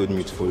mama told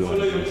me to follow my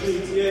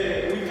page.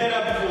 Yeah, we've had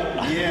that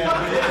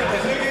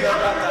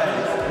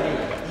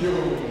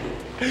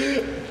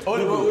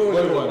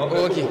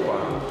before. Okay.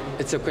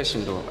 It's a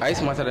question though. Are you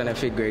smarter than a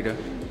fifth grader?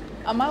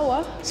 Am I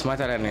what?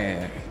 Smarter than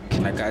a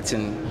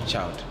kindergarten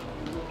child?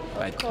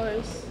 Of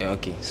course. Yeah,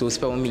 okay. So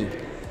spell me.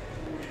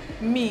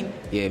 Me.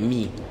 Yeah,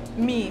 me.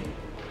 Me.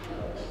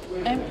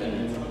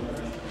 M-E.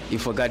 You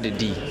forgot the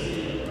D.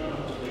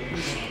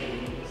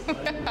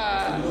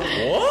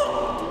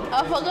 What?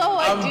 I forgot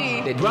what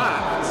D. The D.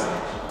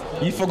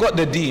 You forgot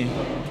the D.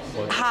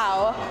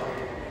 How?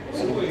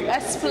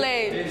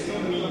 Explain.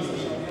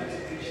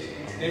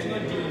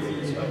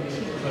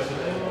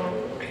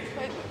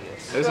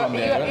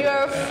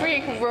 You're a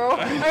freak, bro. You're a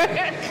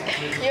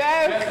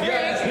freak.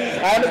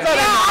 I understand.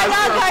 Yeah, I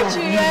got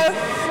you. You're a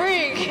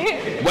freak.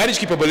 Where did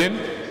you keep a balloon?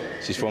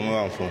 She's from where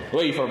I'm from.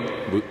 Where are you from?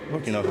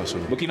 Burkina Faso.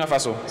 Burkina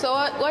Faso. So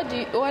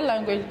what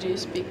language do you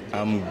speak?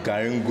 I'm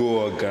Garingo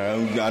or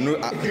Garingo. I know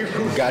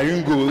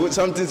Garingo.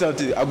 Something.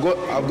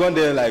 I've gone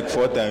there like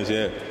 4 times.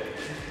 Yeah.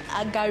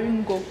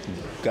 Agaringo.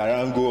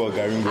 Garango or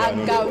Garingo. I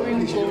don't know.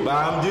 Agaringo. But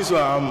I'm this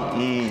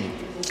one.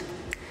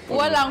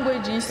 What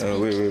language do you speak?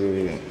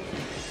 Wait.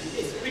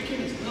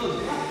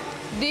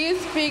 Do you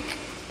speak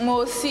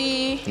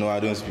Mosi, No, I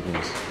don't speak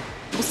English.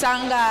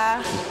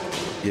 Busanga?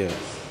 Yeah.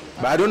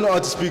 But I don't know how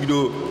to speak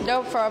though.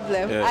 No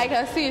problem. Yeah. I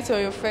can see it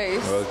on your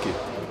face. Okay.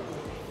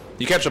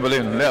 You kept your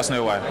balloon. Let us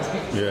know why.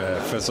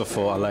 Yeah, first of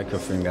all, I like your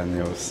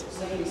fingernails.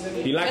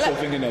 He likes your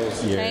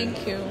fingernails. Yeah.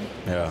 Thank you.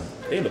 Yeah.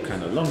 They look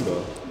kind of long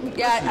though.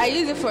 Yeah, I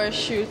use it for a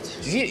shoot.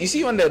 You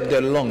see when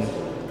they're long,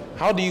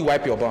 how do you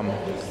wipe your bum?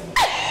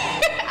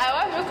 I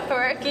want to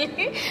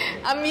correctly.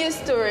 I'm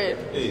used to it.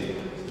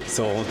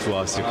 So I want to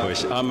ask you a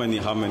question. How many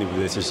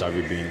relationships have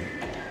you been in?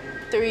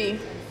 3.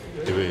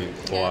 3.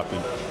 What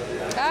happened?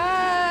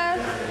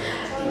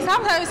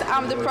 Sometimes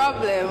I'm the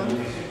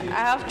problem.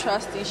 I have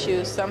trust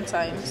issues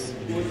sometimes.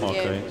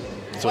 Okay.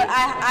 Yeah. So But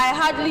I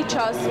hardly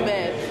trust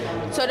men.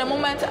 So the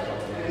moment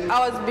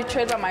I was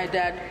betrayed by my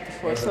dad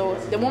before, so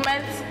the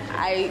moment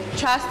I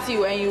trust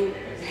you and you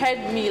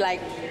hurt me,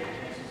 like,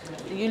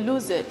 you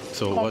lose it.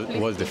 So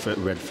what's the first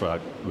red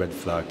flag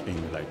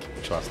in like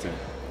trusting?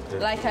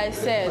 Like I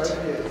said,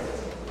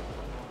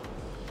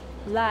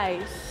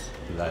 lies.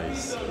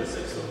 Lies.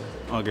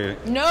 Okay.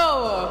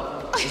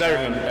 No.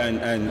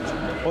 And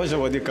what's your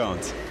body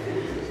count?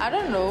 I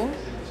don't know.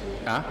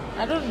 Huh?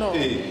 I don't know.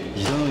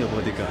 You don't know your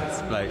body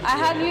count? Like I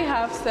hardly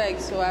have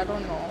sex, so I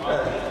don't know.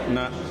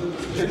 nah.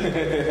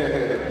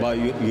 But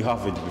you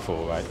have it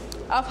before, right?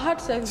 I've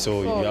had sex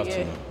So before. you have yeah.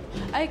 to know.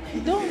 I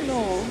don't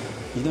know.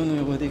 You don't know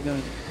your body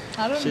count?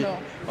 I don't know.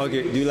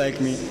 Okay, do you like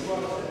me?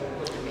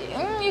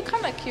 You're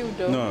kind of cute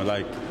though. No,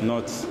 like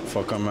not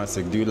for camera's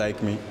sake. Do you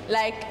like me?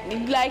 Like you.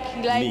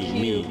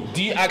 Me.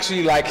 Do you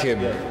actually like him?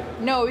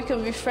 No, we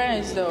can be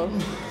friends though.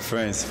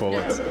 Friends for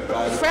what?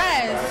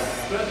 Friends.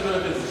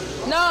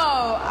 No,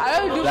 I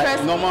don't do Like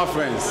friends. normal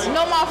friends.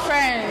 Normal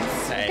friends.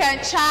 Hey. We can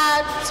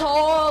chat,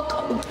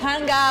 talk,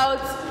 hang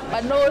out,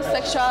 but no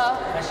sexual.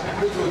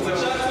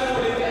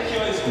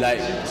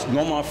 Like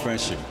normal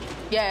friendship.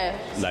 Yeah.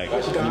 Like me,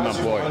 my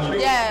boy.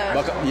 Yeah.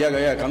 But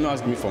yeah. Can you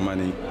ask me for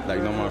money?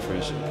 Like normal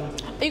friendship.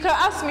 You can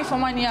ask me for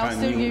money, I'll Can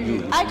still you- give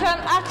you. I can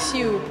ask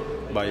you.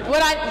 But,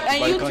 But but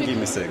you you can't two- give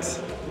me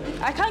sex.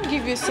 I can't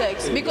give you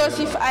sex because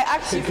if I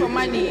ask you for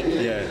money,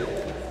 Yeah.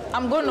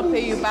 I'm going to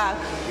pay you back.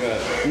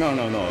 No.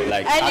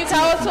 Like. And you asking can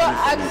also me for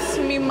money. ask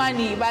me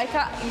money, but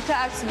you can't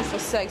ask me for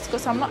sex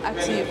because I'm not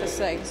asking you for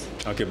sex.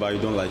 Okay, but you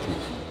don't like me.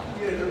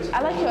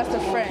 I like you as a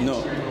friend.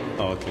 No.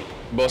 Oh, okay.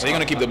 Boss, are you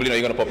gonna keep the balloon or are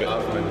you gonna pop it?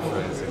 I have many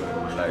friends in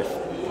my life.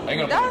 Are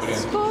you gonna pop the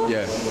That's balloon? cool.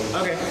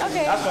 Yeah. Okay.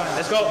 Okay. That's fine.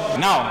 Let's go.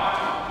 Now,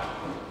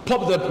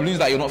 pop the balloons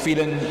that you're not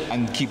feeling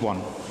and keep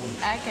one.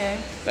 Okay.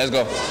 Let's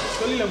go.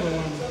 Only level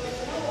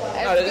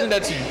 1. No, isn't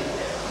that two?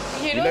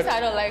 He knows I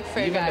don't like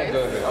fair guys.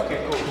 Okay,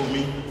 cool. For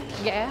me.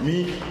 Yeah.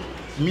 Me.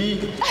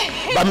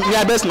 But me,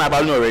 I best my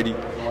balloon already.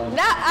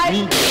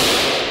 Me.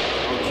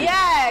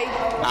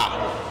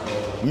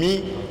 Yeah.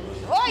 Me.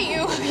 Oh,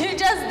 you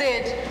just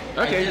did.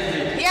 Okay.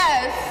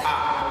 Yes.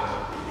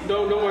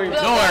 Don't worry.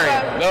 Don't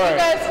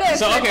worry.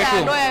 So, okay,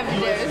 cool. No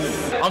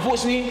evidence.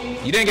 Unfortunately,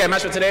 you didn't get a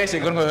match for today, so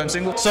you're gonna go home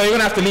single. So you're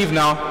gonna have to leave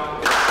now.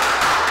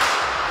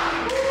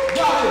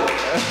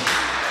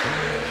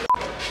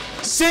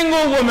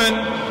 Single woman,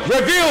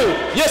 reveal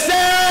yourself!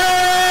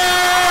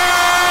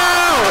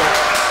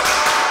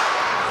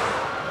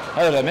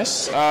 Hello there,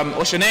 miss.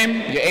 What's your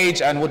name, your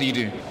age, and what do you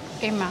do?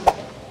 Emma.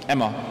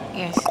 Emma.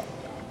 Yes.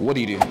 What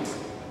do you do?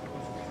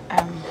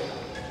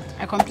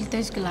 I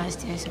completed school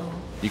last year, so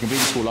You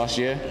completed school last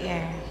year?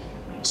 yeah.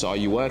 So are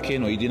you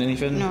working or you doing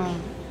anything? No.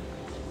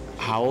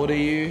 How old are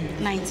you?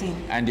 19.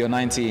 And you're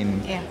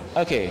 19? Yeah.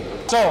 Okay.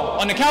 So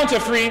on the count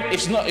of 3, if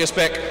it's not your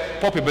spec,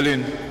 pop your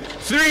balloon.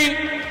 3,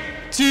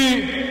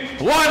 2,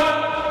 1.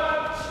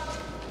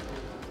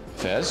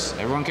 Fairs.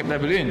 Everyone kept their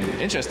balloon.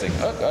 Interesting.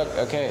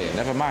 Okay,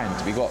 never mind.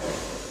 We got.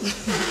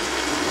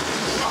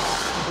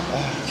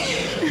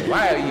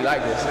 Why are you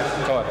like this?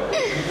 Come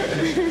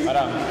on.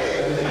 Madam.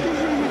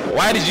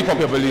 Why did you pop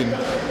your balloon?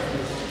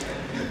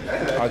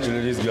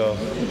 Actually, this girl,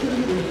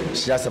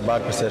 she has a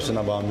bad perception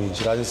about me.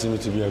 She doesn't see me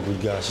to be a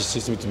good guy. She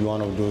sees me to be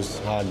one of those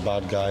hard,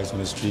 bad guys on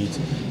the street.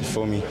 You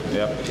feel me?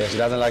 Yeah. She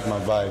doesn't like my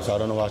vibe, so I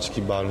don't know why she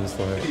keep balloons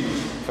for her.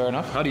 Fair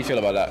enough. How do you feel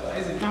about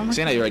that? I'm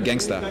Saying that you're a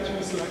gangster.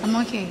 I'm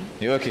okay.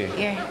 You okay?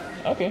 Yeah.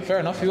 Okay, fair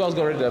enough. Who else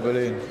got rid of their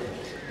balloon?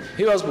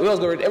 Who else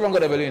got rid? Everyone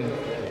got a balloon.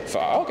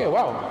 Okay,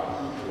 wow.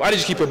 Why did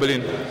you keep a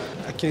balloon?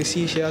 I can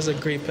see she has a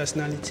great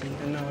personality,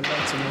 and I would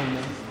like to know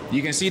more.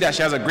 You can see that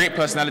she has a great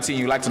personality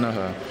and you like to know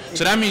her.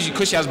 So that means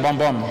because she has bum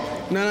bum.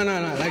 No.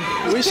 Like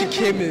when she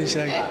came in,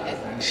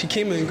 she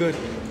came in good.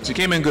 She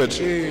came in good.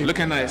 Yeah.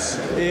 Looking nice.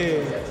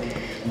 Yeah.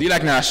 Do you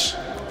like Nash?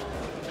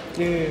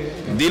 Yeah.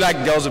 Do you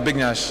like girls with big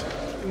Nash?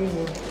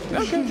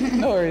 Okay,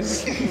 no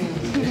worries.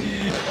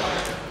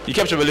 You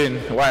kept your balloon.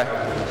 Why?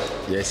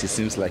 Yes, he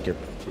seems like a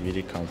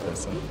really calm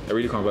person. A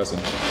really calm person.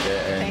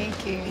 Yeah, and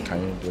Thank you.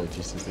 can you do a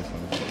justice for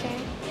me? Okay.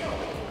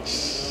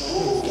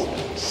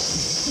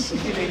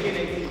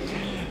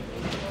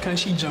 Can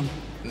she jump?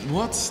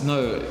 What?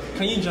 No.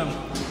 Can you jump?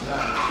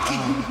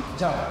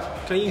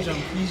 Jump. Can you jump?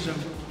 Please jump.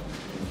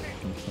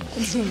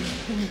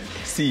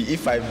 See,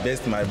 if I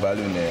best my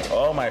balloon,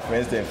 all my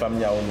friends and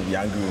family are going to be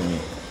angry with me.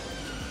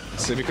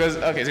 So because,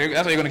 okay, so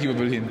that's why you're going to keep a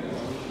balloon.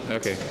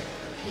 Okay.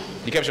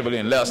 You kept your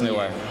balloon. Let us know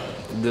why.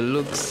 The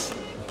looks,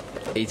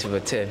 8 over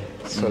 10,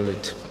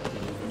 solid.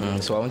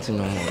 So I want to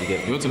know more.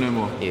 You want to know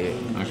more?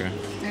 Yeah. Okay.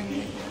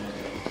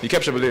 You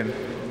kept your balloon.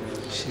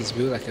 She's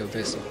built like a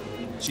vessel.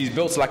 She's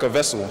built like a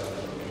vessel.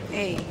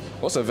 Hey.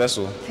 What's a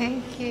vessel?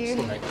 Thank you.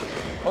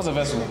 What's a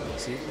vessel?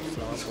 See,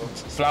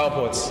 Flower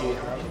pots.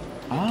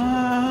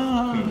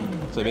 Ah.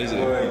 So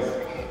basically.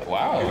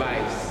 Wow.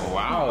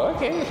 Wow.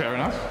 Okay. Fair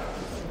enough.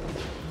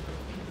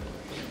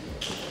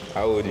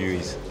 How old are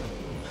you?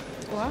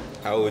 What?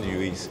 How old you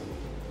is?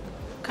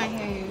 Can't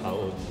hear you. How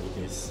old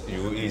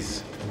you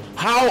is?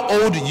 How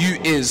old you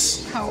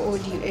is? How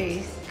old you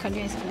is? Can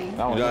you explain? You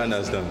don't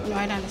understand. No,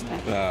 I don't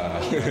understand.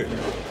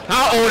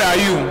 How old are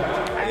you?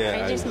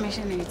 I just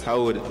mentioned it. How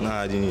old?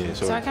 Nah, I didn't hear.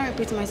 Sorry. So I can't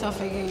repeat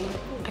myself again.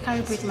 I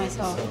can't repeat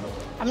myself.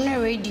 I'm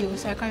not radio,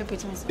 so I can't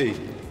repeat myself. Hey,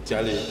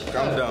 Charlie,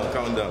 calm down,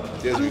 calm down.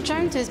 Just I'm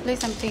trying to explain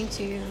something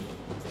to you.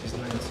 She's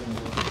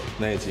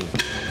 19.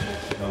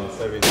 No,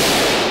 17.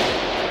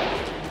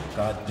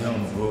 God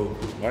damn, bro.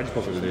 Why'd you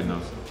pop it today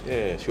now?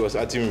 Yeah, she was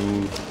acting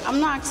rude. I'm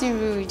not acting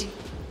rude.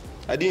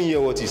 I didn't hear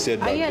what you said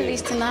back Are you a there.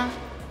 listener?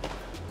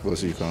 Go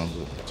so you can't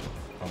go.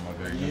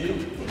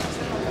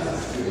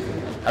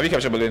 Have you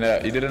kept your balloon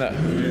there? You didn't know?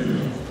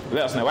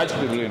 Let us know. Why'd you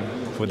keep the balloon?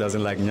 Who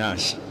doesn't like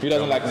Nyash? Who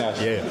doesn't like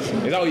Nyash? Yeah.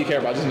 Is that what you care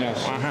about? Just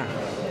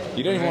Nyash?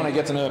 You don't even want to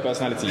get to know her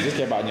personality. You just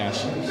care about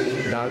Nyash.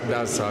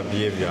 That's her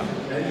behavior.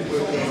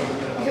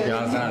 You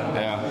understand?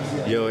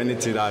 Yeah. Yo,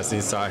 anything that's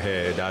inside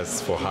her,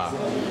 that's for her,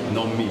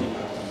 not me.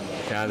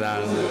 You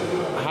understand?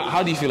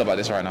 How do you feel about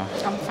this right now?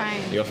 I'm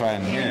fine. You're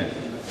fine? Yeah.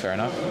 Fair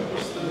enough.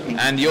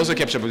 And you also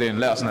kept your balloon.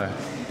 Let us know.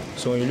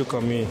 So when you look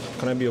at me,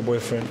 can I be your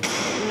boyfriend?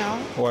 No.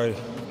 Why?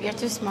 You're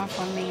too small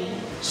for me.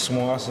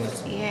 Small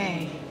accent.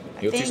 Yeah.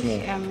 You're too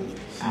small.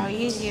 I'll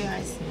use you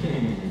as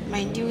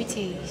my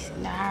duties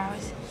in the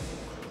house.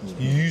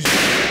 Use.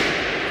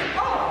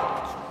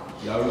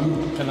 You're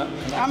rude.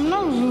 I'm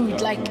not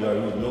rude. Like, You're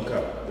rude. No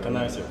cap. Can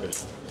I ask you a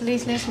question?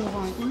 please, let's move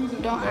on.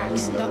 Don't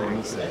ask. Don't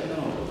ask.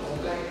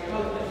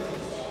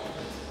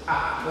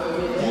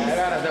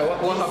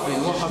 What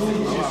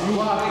happened?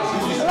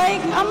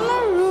 Like, I'm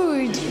not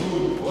rude.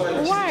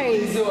 Why?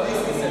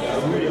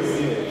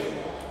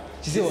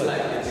 She said what?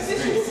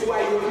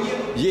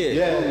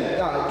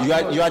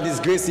 Yeah. You are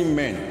disgracing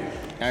men.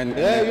 And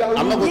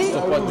I'm not going to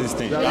support this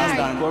thing. You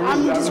understand?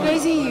 I'm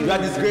disgracing you. You are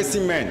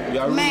disgracing men.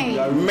 Men.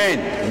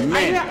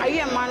 Are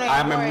you a man or you're a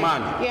I'm a boy?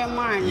 man. You're a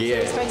man. Yeah.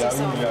 Respect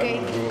yourself, okay?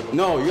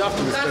 No, you have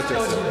to respect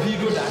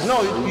yourself.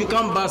 No, you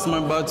can't bash my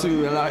battle.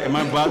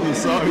 My battle,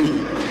 sorry.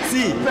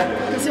 See.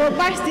 So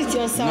bust it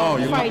yourself. No,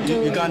 you before I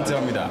do it. can't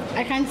tell me that.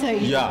 I can't tell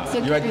you. Yeah, So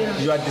you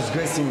are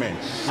disgracing men.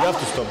 You have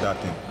to stop that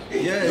thing.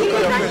 Yeah, Look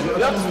at your face.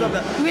 You have to stop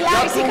that.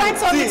 Relax, you can't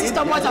tell me to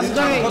stop what I'm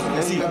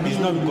doing. See, it's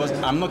not because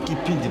I'm not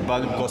keeping the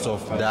battle because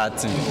of that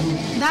thing.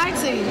 That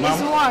thing is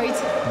Ma'am, what?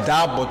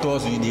 That but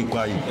also you dey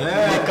carry.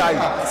 They carry.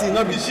 See,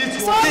 not be shit.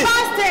 So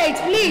bust it,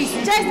 please.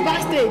 Just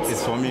bust it.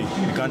 It's for me.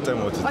 You can't tell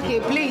me what to do. Okay,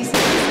 please.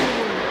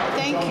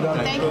 Thank you.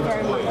 Thank you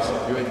very much.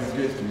 You are a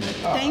disgrace to me.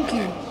 Thank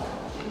you.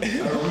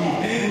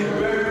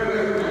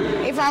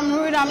 If I'm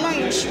rude, I'm not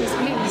in shoes,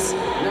 please.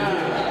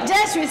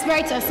 Just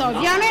respect yourself.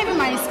 You are not even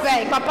my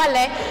spec, Papa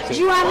Le.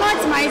 You are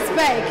not my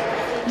spec.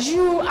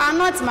 You are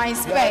not my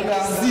spec.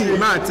 See,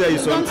 may I tell you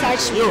something? Don't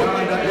touch me. Yo,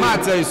 may I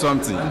tell you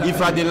something?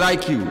 If I did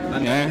like you,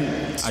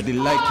 I did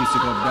like you because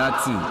of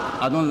that thing.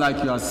 I don't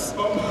like you as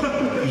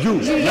you.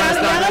 You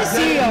are not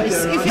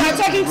serious. If you are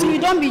talking to me,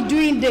 don't be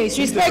doing this.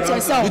 Respect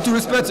yourself. You to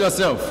respect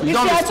yourself. If you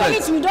are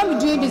talking to me, don't be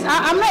doing this.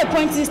 I'm not a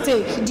pointing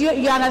stick. Do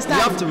you understand?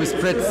 You have to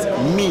respect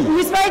me.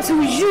 Respect to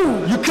you.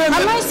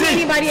 I'm not saying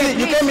anybody else.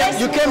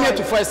 You came here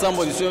to fight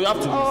somebody, so you have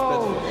to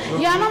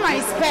respect. You are not my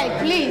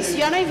spec, please.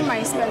 You are not even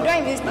my spec.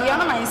 Don't even. You are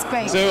not my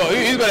spec. So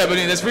who's got a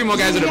balloon? There's 3 more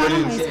guys with a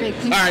balloon.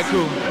 Alright,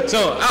 cool.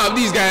 So out of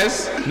these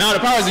guys, now the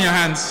power is in your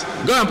hands.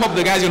 Go and pop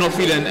the guys you're not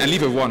feeling and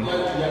leave with one.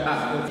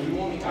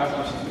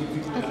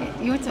 Okay,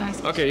 you want to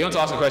ask? Okay, you want to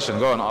ask a question?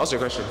 Go on, ask your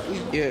question.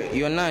 Yeah,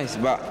 you're nice,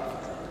 but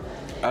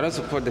I don't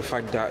support the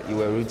fact that you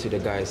were rude to the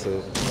guy,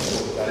 so.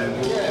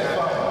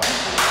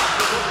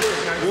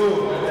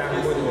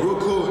 Bro,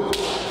 cool.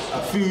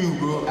 I feel you,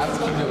 bro.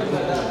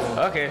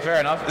 Okay, fair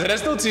enough. So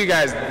there's still 2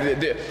 guys.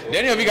 Do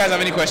any of you guys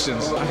have any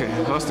questions? Okay,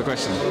 what's the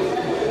question?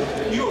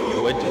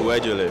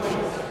 Where'd you live?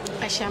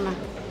 Ashama.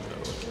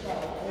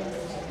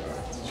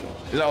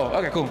 Oh,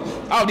 okay, cool.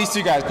 Out of these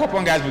 2 guys, pop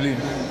one guy's balloon.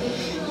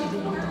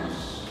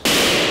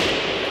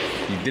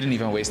 You didn't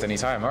even waste any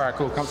time. All right,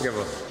 cool. Come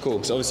together.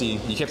 Cool. So obviously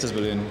you kept his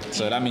balloon,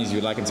 so that means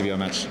you'd like him to be your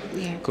match.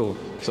 Yeah. Cool.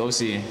 So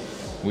obviously,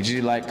 would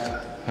you like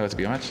her to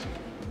be your match?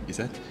 You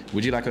said?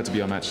 Would you like her to be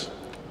your match?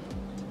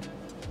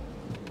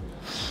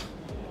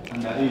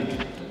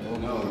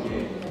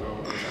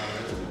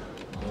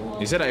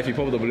 You said that if you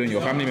pop the balloon,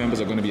 your family members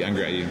are going to be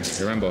angry at you.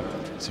 Remember?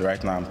 So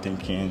right now I'm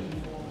thinking.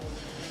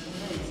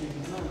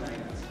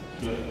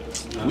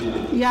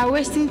 You are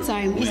wasting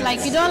time. It's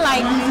like you don't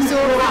like me, so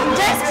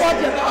just pop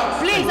your.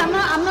 Please, I'm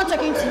not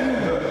talking to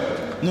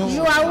you. No.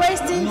 You are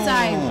wasting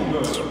time.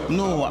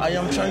 No, I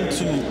am trying to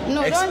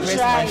express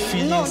my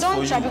feelings. No,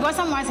 don't try you. because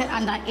someone said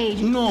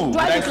underage. No. Do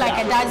I look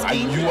like a dad's Are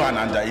you an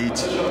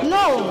underage?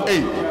 No.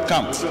 Hey,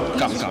 come.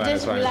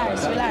 Just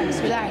relax.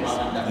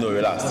 No,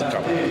 relax.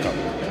 Come.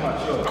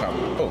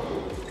 Oh,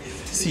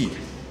 see,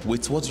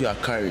 with what you are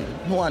carrying,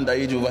 no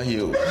underage over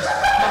here.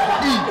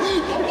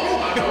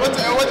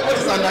 What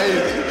is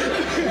underage?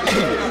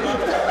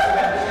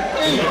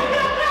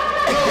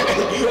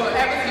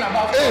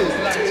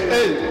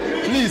 Hey,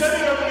 please.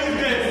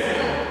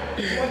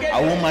 I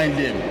won't mind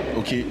them,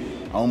 okay?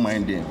 I don't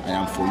mind them. I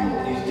am for you.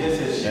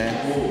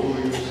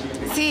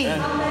 See,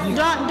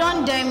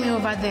 don't dare me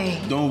over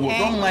there. Don't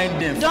mind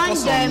them.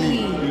 Don't dare me.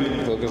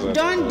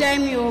 Don't dare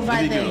me over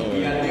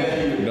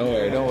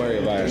there. Don't worry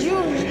about it. You,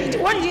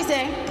 what did you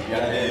say?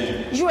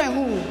 You and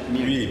who?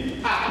 Me.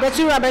 The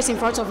two rabbits in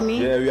front of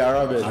me? Yeah, we are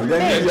rabbits.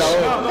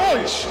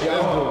 Bitch.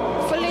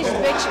 Foolish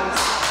bitches.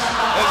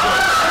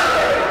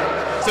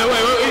 So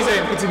wait, what are you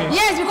saying? Continue.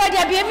 Yes, because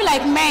they're behaving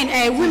like men,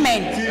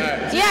 women.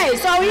 Yeah,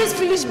 so I use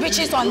foolish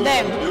bitches on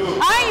them.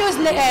 I use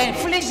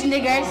foolish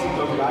niggas.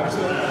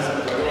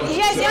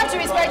 Yes, you have to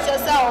respect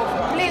yourself.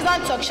 Please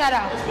don't talk. Shut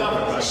up.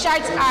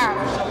 Shut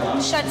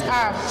up. Shut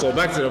up. So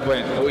back to the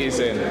point. What are you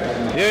saying?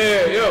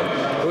 Yo.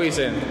 What are you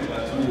saying?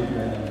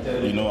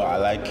 You know, I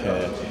like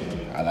her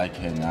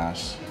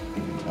Nash.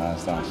 You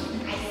understand?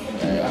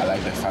 I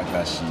like the fact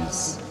that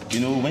she's, you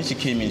know, when she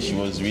came in, she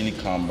was really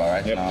calm, but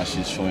right now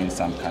she's showing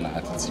some kind of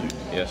attitude.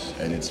 Yes.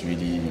 And it's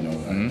really, you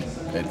know,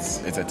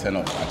 it's a turn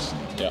off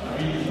actually. Yeah.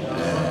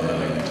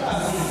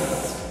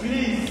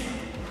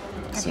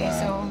 Okay,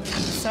 so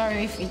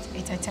sorry if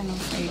it's a turn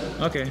off for you.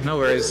 Okay, no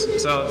worries.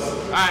 So,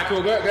 alright,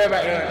 cool. Go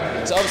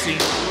back. So obviously,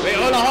 wait,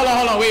 hold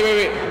on.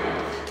 Wait.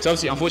 So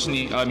obviously,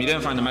 unfortunately, you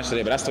didn't find the match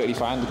today, but that's totally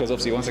fine because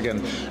obviously, once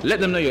again, let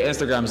them know your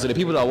Instagram so the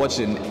people that are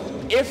watching,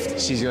 if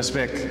she's your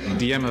spec,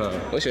 DM her.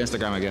 What's your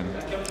Instagram again?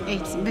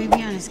 It's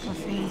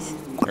baby_face.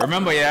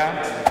 Remember,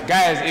 yeah,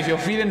 guys, if you're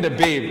feeling the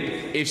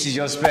babe, if she's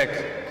your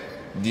spec,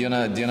 do you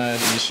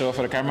show her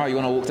for the camera? You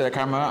wanna walk to the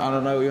camera? I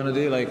don't know what you wanna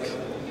do, like.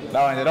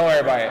 Don't worry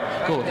about it.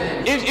 Cool.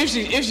 If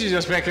she's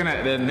just backing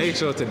it, then make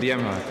sure to DM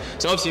her.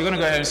 So obviously you're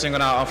gonna go ahead and sing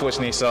it out,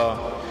 unfortunately. So,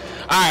 all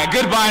right,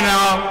 goodbye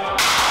now.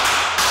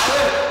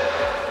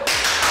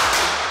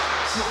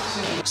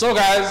 So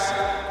guys,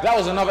 that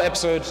was another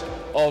episode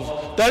of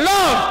TheLoveHub.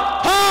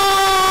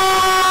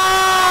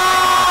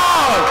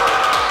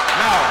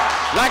 Now,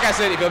 like I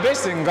said, if you're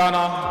based in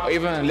Ghana or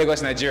even in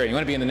Lagos, Nigeria, you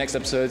want to be in the next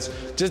episodes,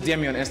 just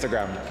DM me on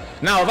Instagram.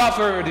 Now, without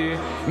further ado,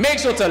 make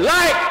sure to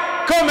like,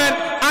 comment,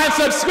 and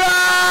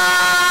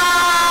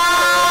subscribe!